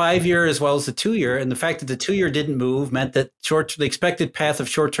at the 5-year as well as the 2-year, and the fact that the 2-year didn't move meant that the expected path of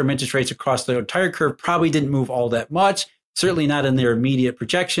short-term interest rates across the entire curve probably didn't move all that much. Certainly not in their immediate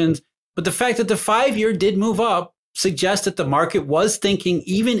projections. But the fact that the 5-year did move up suggests that the market was thinking,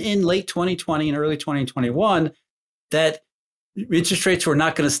 even in late 2020 and early 2021, that interest rates were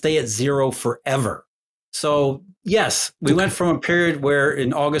not going to stay at zero forever. So yes, we went from a period where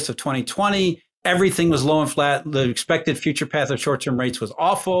in August of 2020, everything was low and flat. The expected future path of short-term rates was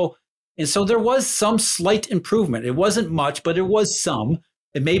awful. And so there was some slight improvement. It wasn't much, but it was some.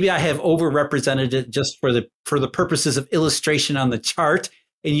 And maybe I have overrepresented it just for the purposes of illustration on the chart.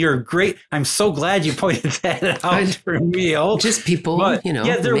 And you're great. I'm so glad you pointed that out for Emil. Just people, but,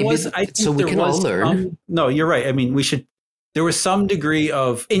 yeah, there was. I think so we can all learn. No, you're right. I mean, there was some degree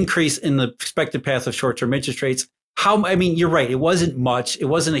of increase in the expected path of short-term interest rates. You're right. It wasn't much. It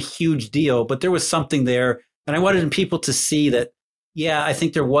wasn't a huge deal, but there was something there. And I wanted people to see that, yeah, I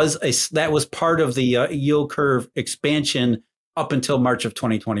think that was part of the yield curve expansion up until March of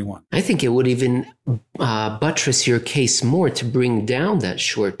 2021. I think it would even buttress your case more to bring down that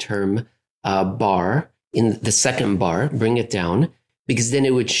short-term bar in the second bar, bring it down, because then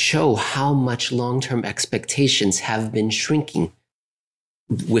it would show how much long-term expectations have been shrinking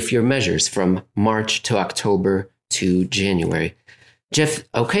with your measures from March to October to January. Jeff,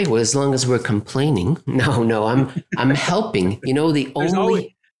 okay, well, as long as we're complaining, no, I'm helping.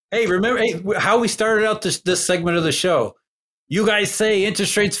 Remember how we started out this segment of the show? You guys say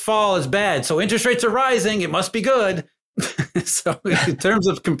interest rates fall is bad, so interest rates are rising. It must be good. So in terms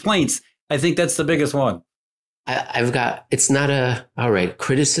of complaints, I think that's the biggest one. It's not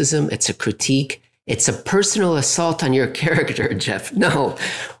criticism. It's a critique. It's a personal assault on your character, Jeff. No,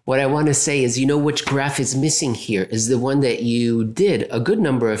 what I want to say is, which graph is missing here is the one that you did a good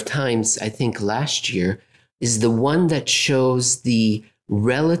number of times, I think last year, is the one that shows the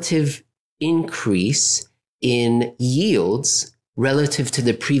relative increase in yields relative to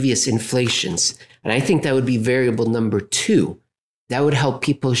the previous inflations. And I think that would be variable number 2. That would help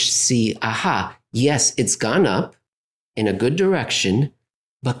people see, yes, it's gone up in a good direction,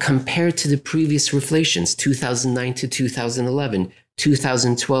 but compared to the previous inflations, 2009 to 2011,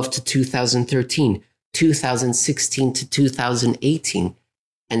 2012 to 2013, 2016 to 2018,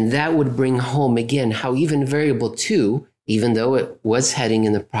 and that would bring home again how even variable 2, even though it was heading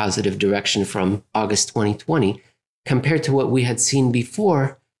in the positive direction from August 2020, compared to what we had seen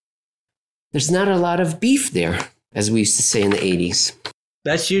before, there's not a lot of beef there, as we used to say in the 80s.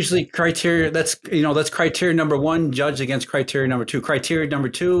 That's usually criteria. That's criteria number 1 judged against criteria number 2. Criteria number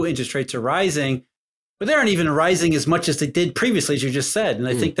 2, interest rates are rising, but they aren't even rising as much as they did previously, as you just said. And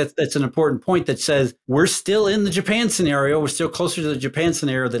I think that's an important point that says we're still in the Japan scenario. We're still closer to the Japan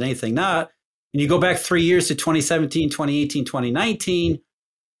scenario than anything not. And you go back 3 years to 2017, 2018, 2019,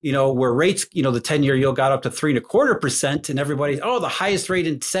 where rates, the 10-year yield got up to 3.25%, and everybody's, the highest rate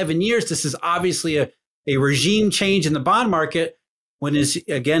in 7 years. This is obviously a regime change in the bond market. When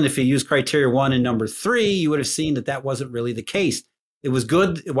again, if you use criteria 1 and number 3, you would have seen that wasn't really the case. It was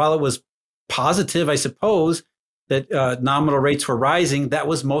good while it was positive, I suppose, that nominal rates were rising. That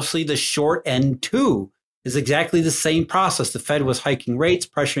was mostly the short end too. Is exactly the same process. The Fed was hiking rates,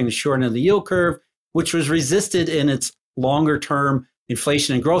 pressuring the short end of the yield curve, which was resisted in its longer term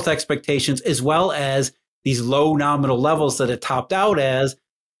inflation and growth expectations, as well as these low nominal levels that it topped out as,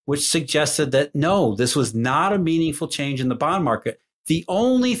 which suggested that no, this was not a meaningful change in the bond market. The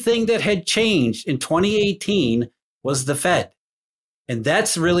only thing that had changed in 2018 was the Fed. And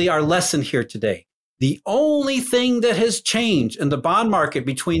that's really our lesson here today. The only thing that has changed in the bond market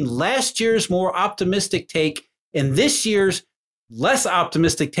between last year's more optimistic take and this year's less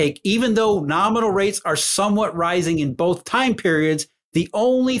optimistic take, even though nominal rates are somewhat rising in both time periods, the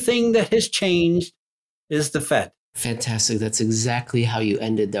only thing that has changed is the Fed. Fantastic. That's exactly how you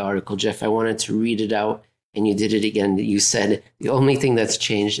ended the article, Jeff. I wanted to read it out, and you did it again. You said the only thing that's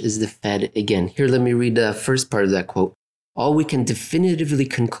changed is the Fed again. Here, let me read the first part of that quote. All we can definitively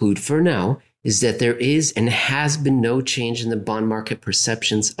conclude for now is that there is and has been no change in the bond market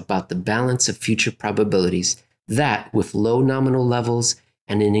perceptions about the balance of future probabilities, that with low nominal levels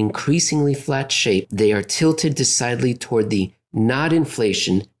and an increasingly flat shape, they are tilted decidedly toward the not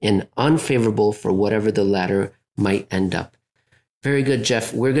inflation and unfavorable for whatever the latter might end up. Very good,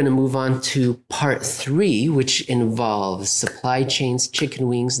 Jeff. We're going to move on to part 3, which involves supply chains, chicken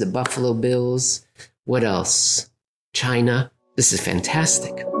wings, the Buffalo Bills. What else? China. This is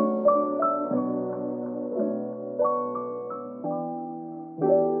fantastic.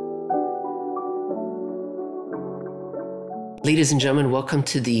 Ladies and gentlemen, welcome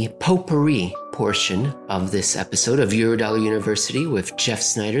to the potpourri portion of this episode of Eurodollar University with Jeff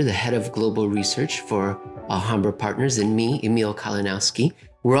Snyder, the head of global research for Alhambra Partners, and me, Emil Kalinowski.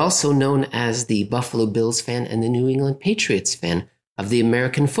 We're also known as the Buffalo Bills fan and the New England Patriots fan of the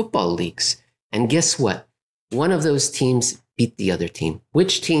American football leagues. And guess what? One of those teams beat the other team.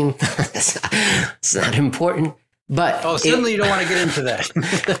 Which team? It's not important. But suddenly you don't want to get into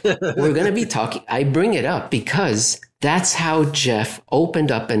that. we're going to be talking. I bring it up because that's how Jeff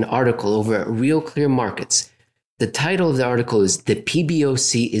opened up an article over at Real Clear Markets. The title of the article is "The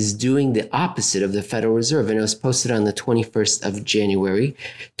PBOC is doing the opposite of the Federal Reserve," and it was posted on the 21st of January,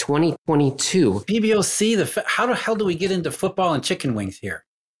 2022. PBOC, how the hell do we get into football and chicken wings here?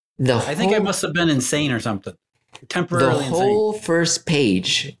 I think I must have been insane or something. Temporarily insane. The whole first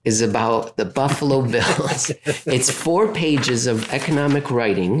page is about the Buffalo Bills. It's 4 pages of economic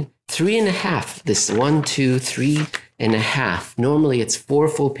writing, 3.5. This 1, 2, 3.5. Normally it's 4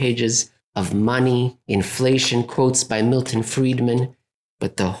 full pages of money, inflation, quotes by Milton Friedman.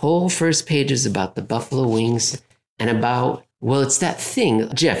 But the whole first page is about the Buffalo Wings and about, well, it's that thing.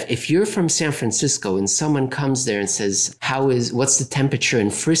 Jeff, if you're from San Francisco and someone comes there and says, what's the temperature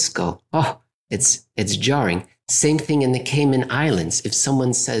in Frisco? Oh, it's jarring. Same thing in the Cayman Islands. If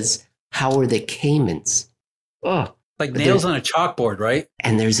someone says, how are the Caymans? Oh, like nails on a chalkboard, right?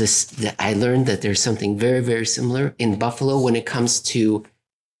 And I learned that there's something very, very similar in Buffalo when it comes to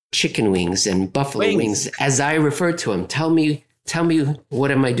chicken wings and buffalo wings, as I refer to them. Tell me, what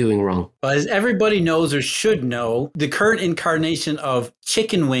am I doing wrong? Well, as everybody knows or should know, the current incarnation of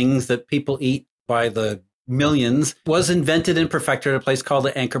chicken wings that people eat by the millions was invented and perfected at a place called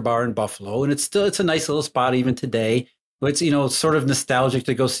the Anchor Bar in Buffalo. And it's a nice little spot even today. It's, sort of nostalgic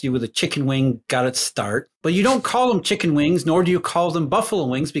to go see where the chicken wing got its start. But you don't call them chicken wings, nor do you call them buffalo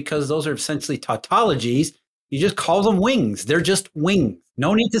wings, because those are essentially tautologies. You just call them wings. They're just wings.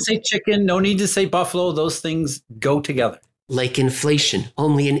 No need to say chicken. No need to say buffalo. Those things go together. Like inflation.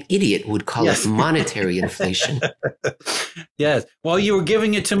 Only an idiot would call it monetary inflation. Yes. Well, you were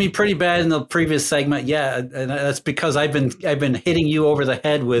giving it to me pretty bad in the previous segment. Yeah. And that's because I've been hitting you over the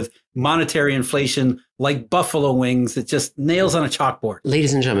head with monetary inflation like buffalo wings. It just nails on a chalkboard.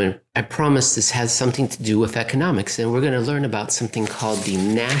 Ladies and gentlemen, I promise this has something to do with economics, and we're going to learn about something called the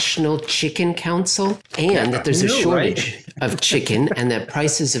National Chicken Council, and that there's a shortage of chicken and that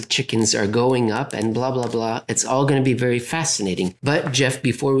prices of chickens are going up and blah, blah, blah. It's all going to be very fascinating. But Jeff,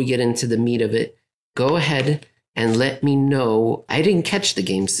 before we get into the meat of it, go ahead and let me know. I didn't catch the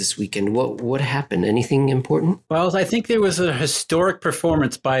games this weekend. What happened? Anything important? Well, I think there was a historic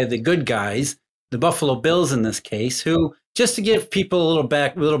performance by the good guys, the Buffalo Bills in this case, who, just to give people a little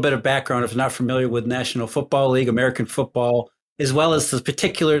bit of background, if they're not familiar with National Football League, American football, as well as the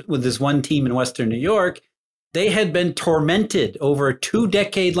particular with this one team in Western New York, they had been tormented over a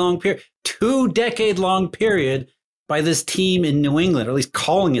 2-decade-long period by this team in New England, or at least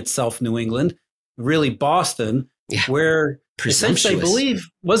calling itself New England, really Boston, where essentially, I believe,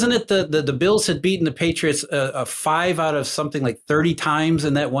 wasn't it the Bills had beaten the Patriots a 5 out of something like 30 times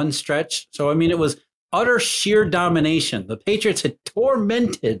in that one stretch? So, I mean, it was utter sheer domination. The Patriots had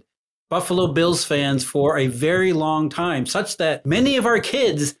tormented Buffalo Bills fans for a very long time, such that many of our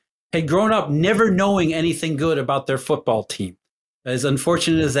kids had grown up never knowing anything good about their football team. As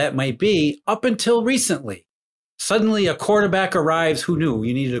unfortunate as that might be, up until recently, suddenly a quarterback arrives. Who knew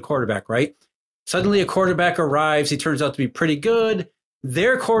you needed a quarterback, right? Suddenly a quarterback arrives. He turns out to be pretty good.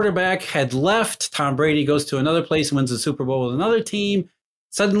 Their quarterback had left. Tom Brady goes to another place and wins the Super Bowl with another team.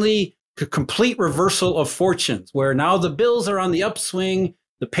 Suddenly, a complete reversal of fortunes, where now the Bills are on the upswing,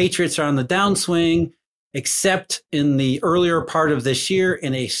 the Patriots are on the downswing, except in the earlier part of this year,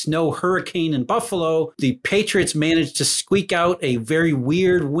 in a snow hurricane in Buffalo, the Patriots managed to squeak out a very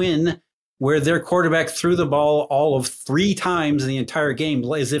weird win where their quarterback threw the ball all of 3 times in the entire game,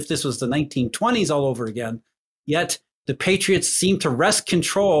 as if this was the 1920s all over again. Yet the Patriots seemed to wrest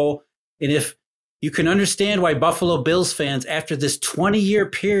control. And if you can understand why Buffalo Bills fans, after this 20-year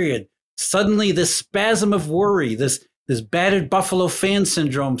period, suddenly this spasm of worry, this battered Buffalo fan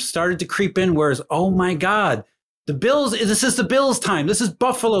syndrome started to creep in, whereas, oh my God, the Bills, this is the Bills' time. This is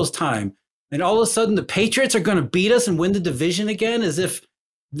Buffalo's time. And all of a sudden the Patriots are going to beat us and win the division again, as if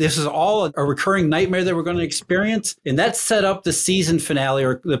this is all a recurring nightmare that we're going to experience. And that set up the season finale,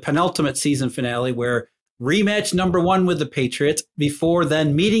 or the penultimate season finale, where rematch number 1 with the Patriots before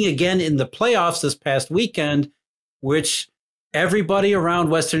then meeting again in the playoffs this past weekend, which everybody around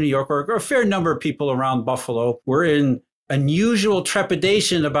Western New York, or a fair number of people around Buffalo, were in unusual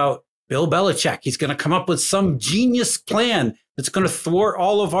trepidation about Bill Belichick. He's going to come up with some genius plan that's going to thwart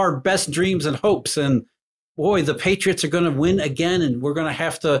all of our best dreams and hopes. And boy, the Patriots are going to win again, and we're going to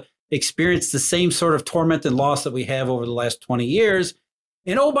have to experience the same sort of torment and loss that we have over the last 20 years.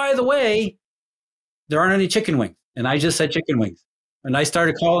 And oh, by the way, there aren't any chicken wings. And I just said chicken wings. And I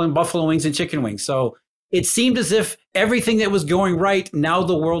started calling buffalo wings and chicken wings. So it seemed as if everything that was going right, now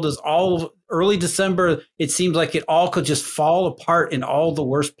the world is all early December, it seems like it all could just fall apart in all the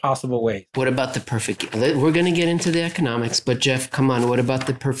worst possible ways. What about the perfect game? We're going to get into the economics, but Jeff, come on. What about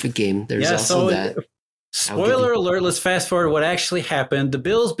the perfect game? There's also that. Spoiler alert, let's fast forward what actually happened. The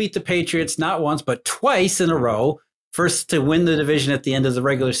Bills beat the Patriots not once, but twice in a row. First to win the division at the end of the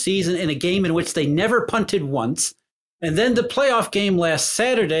regular season in a game in which they never punted once. And then the playoff game last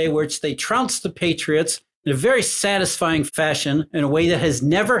Saturday, which they trounced the Patriots in a very satisfying fashion in a way that has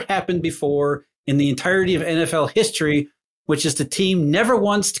never happened before in the entirety of NFL history, which is the team never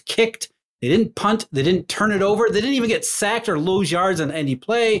once kicked. They didn't punt. They didn't turn it over. They didn't even get sacked or lose yards on any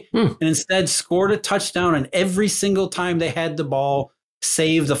play, and instead scored a touchdown on every single time they had the ball,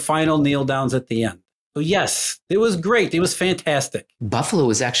 save the final kneel downs at the end. So yes, it was great. It was fantastic. Buffalo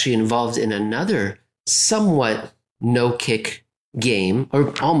was actually involved in another somewhat no-kick game,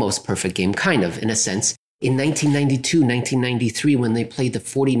 or almost perfect game, kind of, in a sense. In 1992, 1993, when they played the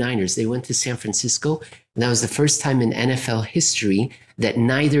 49ers, they went to San Francisco, and that was the first time in NFL history that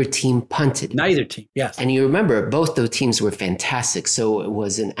neither team punted. Neither team, yes. And you remember, both those teams were fantastic, so it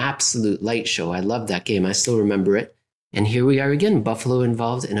was an absolute light show. I love that game. I still remember it. And here we are again, Buffalo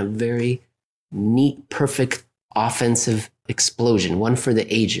involved in a very neat, perfect offensive explosion, one for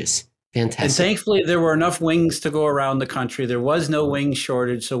the ages. Fantastic. And thankfully, there were enough wings to go around the country. There was no wing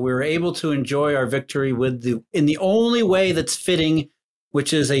shortage, so we were able to enjoy our victory in the only way that's fitting,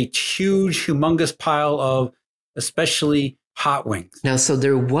 which is a huge, humongous pile of especially hot wings. Now, so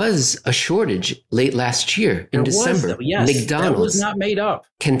there was a shortage late last year in December. Yes, McDonald's, that was not made up.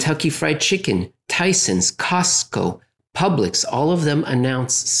 Kentucky Fried Chicken, Tyson's, Costco, Publix, all of them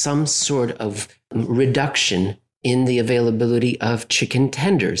announced some sort of reduction in the availability of chicken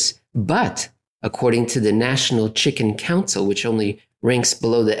tenders. But according to the National Chicken Council, which only ranks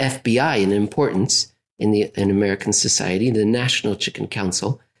below the FBI in importance in American society, the National Chicken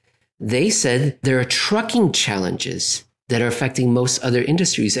Council, they said there are trucking challenges that are affecting most other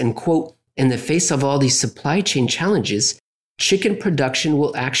industries. And quote, in the face of all these supply chain challenges, chicken production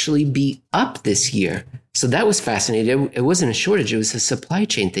will actually be up this year. So that was fascinating. It wasn't a shortage. It was a supply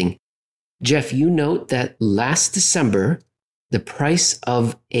chain thing. Jeff, you note that last December, the price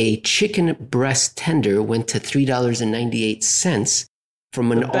of a chicken breast tender went to $3.98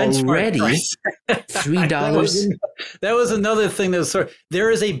 from an already $3. That was another thing that was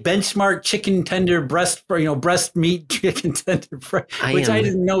there is a benchmark chicken tender breast meat chicken tender, which I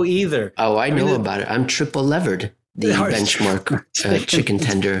didn't know either. Oh, I know about it. I'm triple levered. The benchmark chicken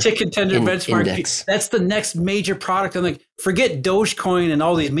tender benchmark index. That's the next major product. I'm like, forget Dogecoin and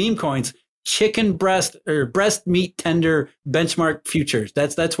all these meme coins. Chicken breast or breast meat tender benchmark futures.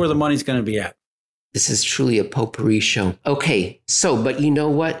 That's where the money's going to be at. This is truly a potpourri show. Okay, so, but you know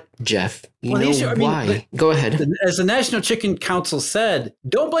what, Jeff? Why? Go ahead. As the National Chicken Council said,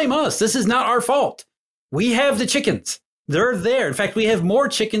 don't blame us. This is not our fault. We have the chickens. They're there. In fact, we have more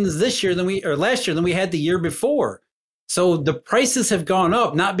chickens last year than we had the year before. So the prices have gone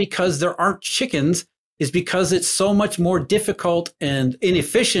up, not because there aren't chickens, is because it's so much more difficult and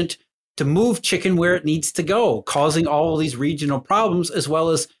inefficient to move chicken where it needs to go, causing all of these regional problems as well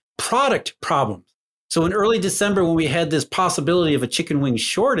as product problems. So in early December, when we had this possibility of a chicken wing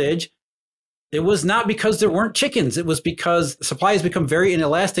shortage, it was not because there weren't chickens. It was because supply has become very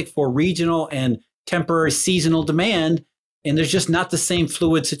inelastic for regional and temporary seasonal demand. And there's just not the same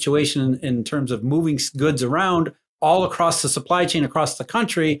fluid situation in terms of moving goods around all across the supply chain across the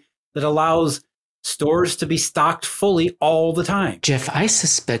country that allows stores to be stocked fully all the time. Jeff, I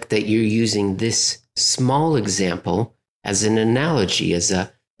suspect that you're using this small example as an analogy, as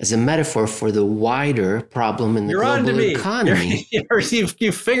a metaphor for the wider problem in the global economy.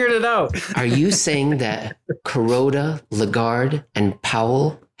 You figured it out. Are you saying that Kuroda, Lagarde, and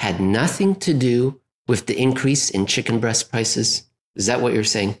Powell had nothing to do with the increase in chicken breast prices? Is that what you're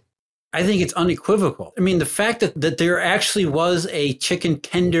saying? I think it's unequivocal. I mean, the fact that there actually was a chicken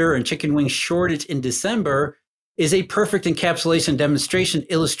tender and chicken wing shortage in December is a perfect encapsulation, demonstration,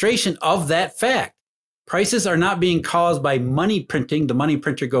 illustration of that fact. Prices are not being caused by money printing, the money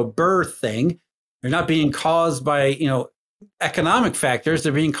printer go burr thing. They're not being caused by, economic factors.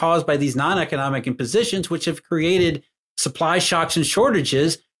 They're being caused by these non-economic impositions, which have created supply shocks and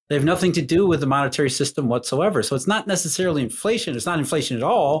shortages. They have nothing to do with the monetary system whatsoever. So it's not necessarily inflation. It's not inflation at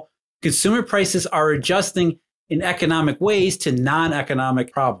all. Consumer prices are adjusting in economic ways to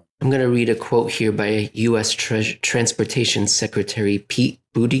non-economic problems. I'm going to read a quote here by US Transportation Secretary Pete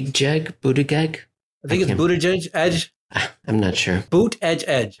Buttigieg. I think it's Buttigieg. I'm not sure.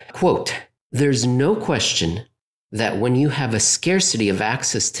 Buttigieg. Quote, there's no question that when you have a scarcity of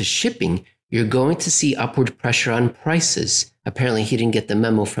access to shipping, you're going to see upward pressure on prices. Apparently he didn't get the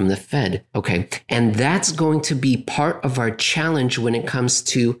memo from the Fed. Okay. And that's going to be part of our challenge when it comes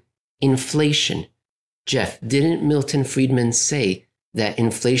to inflation. Jeff, didn't Milton Friedman say that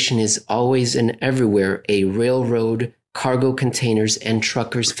inflation is always and everywhere a railroad, cargo containers, and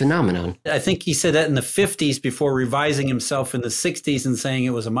truckers phenomenon? I think he said that in the 50s before revising himself in the 60s and saying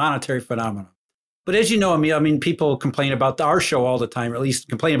it was a monetary phenomenon. But as you know, I mean, people complain about our show all the time, or at least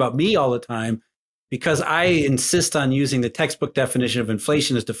complain about me all the time, because I insist on using the textbook definition of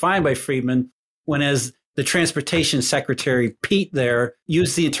inflation as defined by Friedman, when as the transportation secretary, Pete, there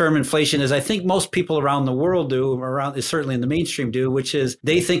used the term inflation as I think most people around the world do, certainly in the mainstream do, which is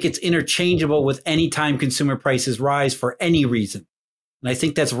they think it's interchangeable with any time consumer prices rise for any reason. And I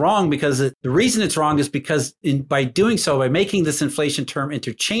think that's wrong, because the reason it's wrong is because by doing so, by making this inflation term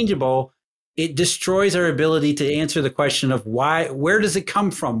interchangeable, it destroys our ability to answer the question of where does it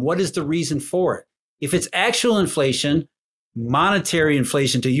come from? What is the reason for it? If it's actual inflation, monetary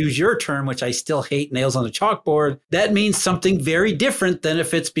inflation, to use your term, which I still hate, nails on the chalkboard, that means something very different than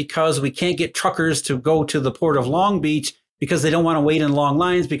if it's because we can't get truckers to go to the port of Long Beach because they don't want to wait in long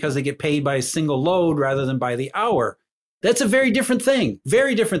lines because they get paid by a single load rather than by the hour. That's a very different thing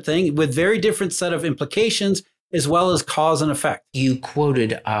with very different set of implications as well as cause and effect. You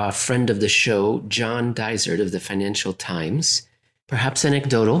quoted a friend of the show, John Dysart of the Financial Times, perhaps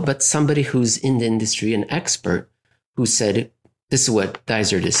anecdotal, but somebody who's in the industry, an expert, who said, this is what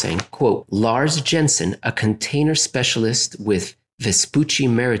Dysart is saying, quote, Lars Jensen, a container specialist with Vespucci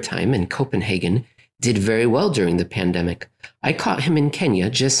Maritime in Copenhagen, did very well during the pandemic. I caught him in Kenya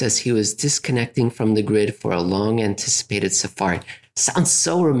just as he was disconnecting from the grid for a long-anticipated safari. Sounds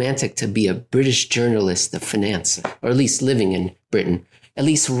so romantic to be a British journalist of finance, or at least living in Britain. At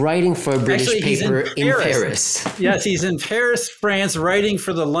least writing for a British paper in Paris. Yes, he's in Paris, France, writing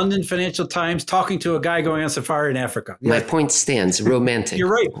for the London Financial Times, talking to a guy going on safari in Africa. Yeah. My point stands. Romantic. You're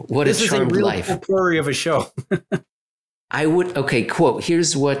right. What a charmed life. This is a real potpourri of a show. Quote,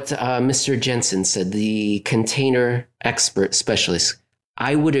 here's what Mr. Jensen said, the container expert specialist.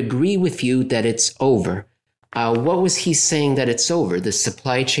 I would agree with you that it's over. What was he saying that it's over? The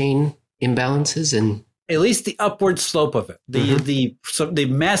supply chain imbalances and... At least the upward slope of it. The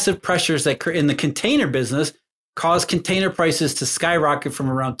massive pressures that in the container business caused container prices to skyrocket from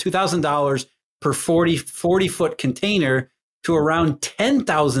around $2,000 per 40-foot container to around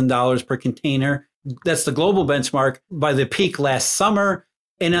 $10,000 per container. That's the global benchmark by the peak last summer.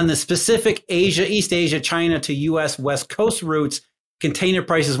 And on the specific East Asia, China to US West Coast routes, container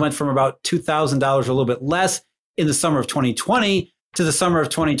prices went from about $2,000 a little bit less in the summer of 2020 to the summer of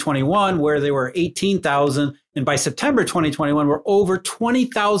 2021, where they were $18,000. And by September 2021, we're over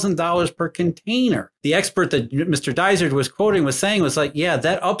 $20,000 per container. The expert that Mr. Dysart was quoting was saying was like, yeah,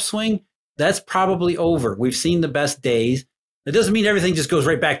 that upswing, that's probably over. We've seen the best days. It doesn't mean everything just goes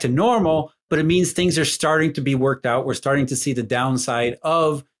right back to normal, but it means things are starting to be worked out. We're starting to see the downside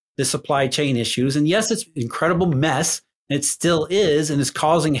of the supply chain issues. And yes, it's an incredible mess. It still is, and it's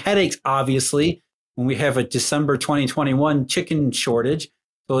causing headaches, obviously, when we have a December 2021 chicken shortage.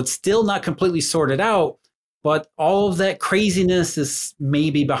 So it's still not completely sorted out, but all of that craziness is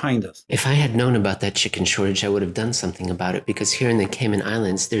maybe behind us. If I had known about that chicken shortage, I would have done something about it, because here in the Cayman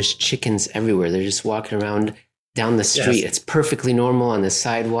Islands, there's chickens everywhere. They're just walking around down the street. Yes. It's perfectly normal on the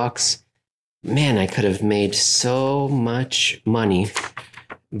sidewalks. Man, I could have made so much money,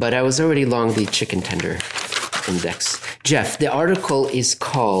 but I was already long the chicken tender index. Jeff, the article is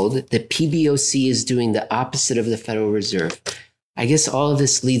called "The PBOC is Doing the Opposite of the Federal Reserve." I guess all of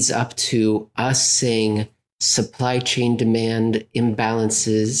this leads up to us saying supply chain demand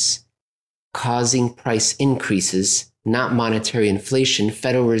imbalances causing price increases, not monetary inflation.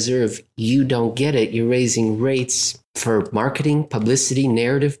 Federal Reserve, you don't get it. You're raising rates for marketing, publicity,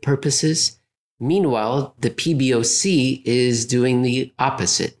 narrative purposes. Meanwhile, the PBOC is doing the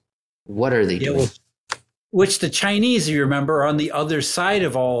opposite. What are they doing? Which the Chinese, you remember, are on the other side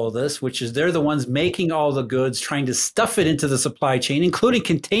of all of this, which is they're the ones making all the goods, trying to stuff it into the supply chain, including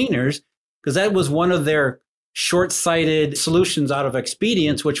containers, because that was one of their short-sighted solutions out of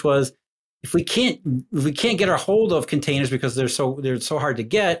expedience, which was if we can't get our hold of containers because they're so hard to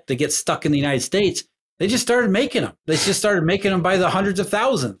get, they get stuck in the United States. They just started making them. They just started making them by the hundreds of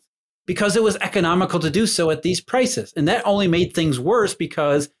thousands because it was economical to do so at these prices. And that only made things worse,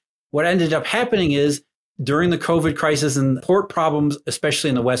 because what ended up happening is during the COVID crisis and port problems, especially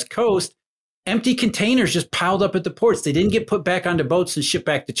in the West Coast, empty containers just piled up at the ports. They didn't get put back onto boats and shipped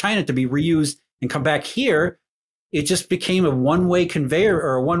back to China to be reused and come back here. It just became a one-way conveyor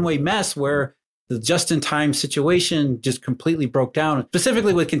or a one-way mess where the just-in-time situation just completely broke down,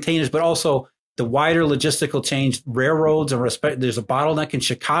 specifically with containers, but also the wider logistical change, railroads, and there's a bottleneck in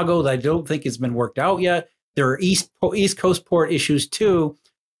Chicago that I don't think has been worked out yet. There are East Coast port issues too.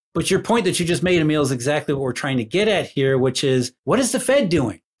 But your point that you just made, Emil, is exactly what we're trying to get at here, which is, what is the Fed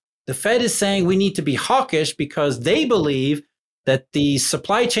doing? The Fed is saying we need to be hawkish because they believe that the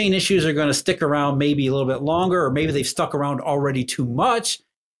supply chain issues are going to stick around maybe a little bit longer, or maybe they've stuck around already too much,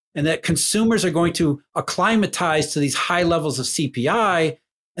 and that consumers are going to acclimatize to these high levels of CPI,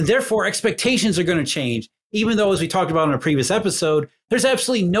 and therefore expectations are going to change. Even though, as we talked about in a previous episode, there's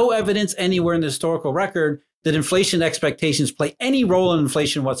absolutely no evidence anywhere in the historical record that inflation expectations play any role in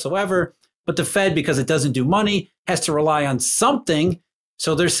inflation whatsoever. But the Fed, because it doesn't do money, has to rely on something.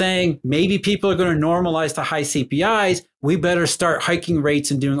 So they're saying maybe people are going to normalize to high CPIs. We better start hiking rates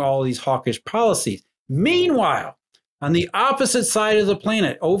and doing all of these hawkish policies. Meanwhile, on the opposite side of the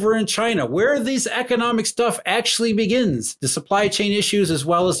planet, over in China, where this economic stuff actually begins, the supply chain issues as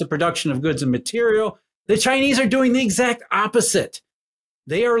well as the production of goods and material, the Chinese are doing the exact opposite.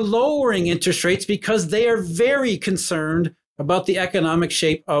 They are lowering interest rates because they are very concerned about the economic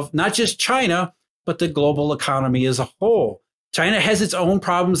shape of not just China, but the global economy as a whole. China has its own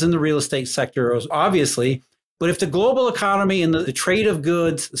problems in the real estate sector, obviously, but if the global economy and the trade of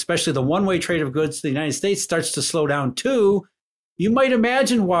goods, especially the one-way trade of goods to the United States, starts to slow down too, you might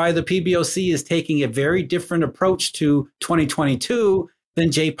imagine why the PBOC is taking a very different approach to 2022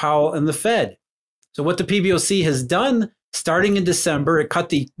 than Jay Powell and the Fed. So what the PBOC has done, starting in December, it cut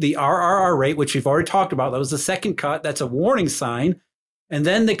the RRR rate, which we've already talked about. That was the second cut. That's a warning sign. And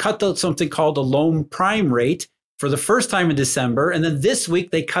then they cut something called the loan prime rate for the first time in December. And then this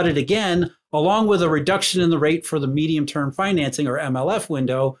week, they cut it again, along with a reduction in the rate for the medium-term financing, or MLF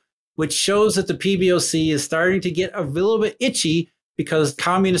window, which shows that the PBOC is starting to get a little bit itchy because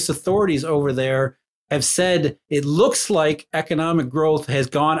communist authorities over there have said it looks like economic growth has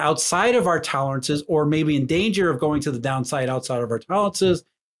gone outside of our tolerances, or maybe in danger of going to the downside outside of our tolerances.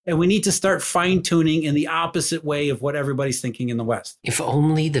 And we need to start fine-tuning in the opposite way of what everybody's thinking in the West. If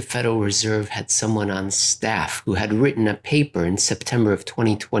only the Federal Reserve had someone on staff who had written a paper in September of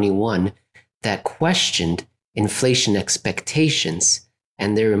 2021 that questioned inflation expectations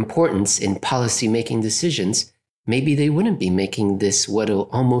and their importance in policy-making decisions, maybe they wouldn't be making this what will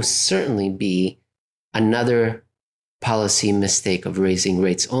almost certainly be another policy mistake of raising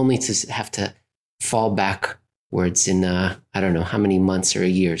rates, only to have to fall backwards in, I don't know how many months or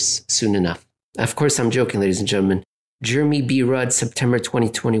years soon enough. Of course, I'm joking, ladies and gentlemen. Jeremy B. Rudd, September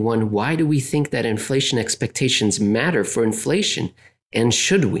 2021. Why do we think that inflation expectations matter for inflation? And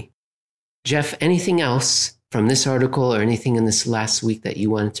should we? Jeff, anything else from this article or anything in this last week that you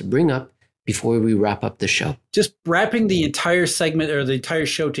wanted to bring up before we wrap up the show? Just wrapping the entire segment or the entire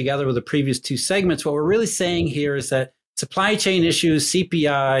show together with the previous two segments, what we're really saying here is that supply chain issues,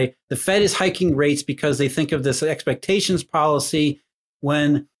 CPI, the Fed is hiking rates because they think of this expectations policy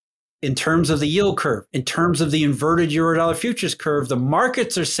when, in terms of the yield curve, in terms of the inverted Eurodollar futures curve, the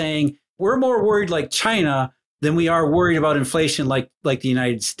markets are saying we're more worried like China than we are worried about inflation like the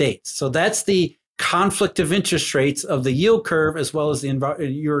United States. So that's the conflict of interest rates of the yield curve as well as the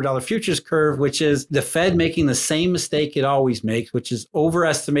Eurodollar futures curve, which is the Fed making the same mistake it always makes, which is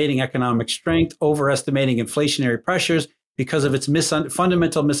overestimating economic strength, overestimating inflationary pressures because of its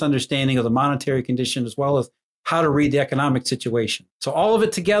fundamental misunderstanding of the monetary condition as well as how to read the economic situation. So all of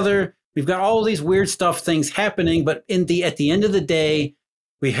it together, we've got all these weird things happening, but at the end of the day,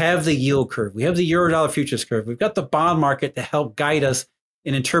 we have the yield curve, we have the Eurodollar futures curve, we've got the bond market to help guide us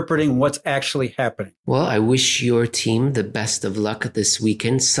in interpreting what's actually happening. Well, I wish your team the best of luck this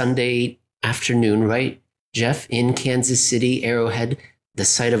weekend. Sunday afternoon, right, Jeff, in Kansas City, Arrowhead, the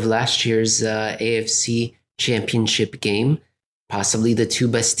site of last year's AFC championship game. Possibly the two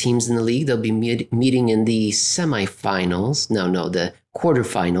best teams in the league. They'll be meeting in the semifinals. No, the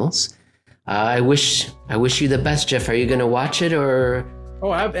quarterfinals. I wish you the best, Jeff. Are you going to watch it or?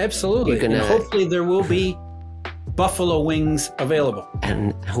 Oh, absolutely. And hopefully there will be buffalo wings available.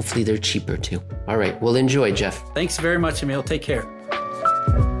 And hopefully they're cheaper too. All right. Well, enjoy, Jeff. Thanks very much, Emil. Take care.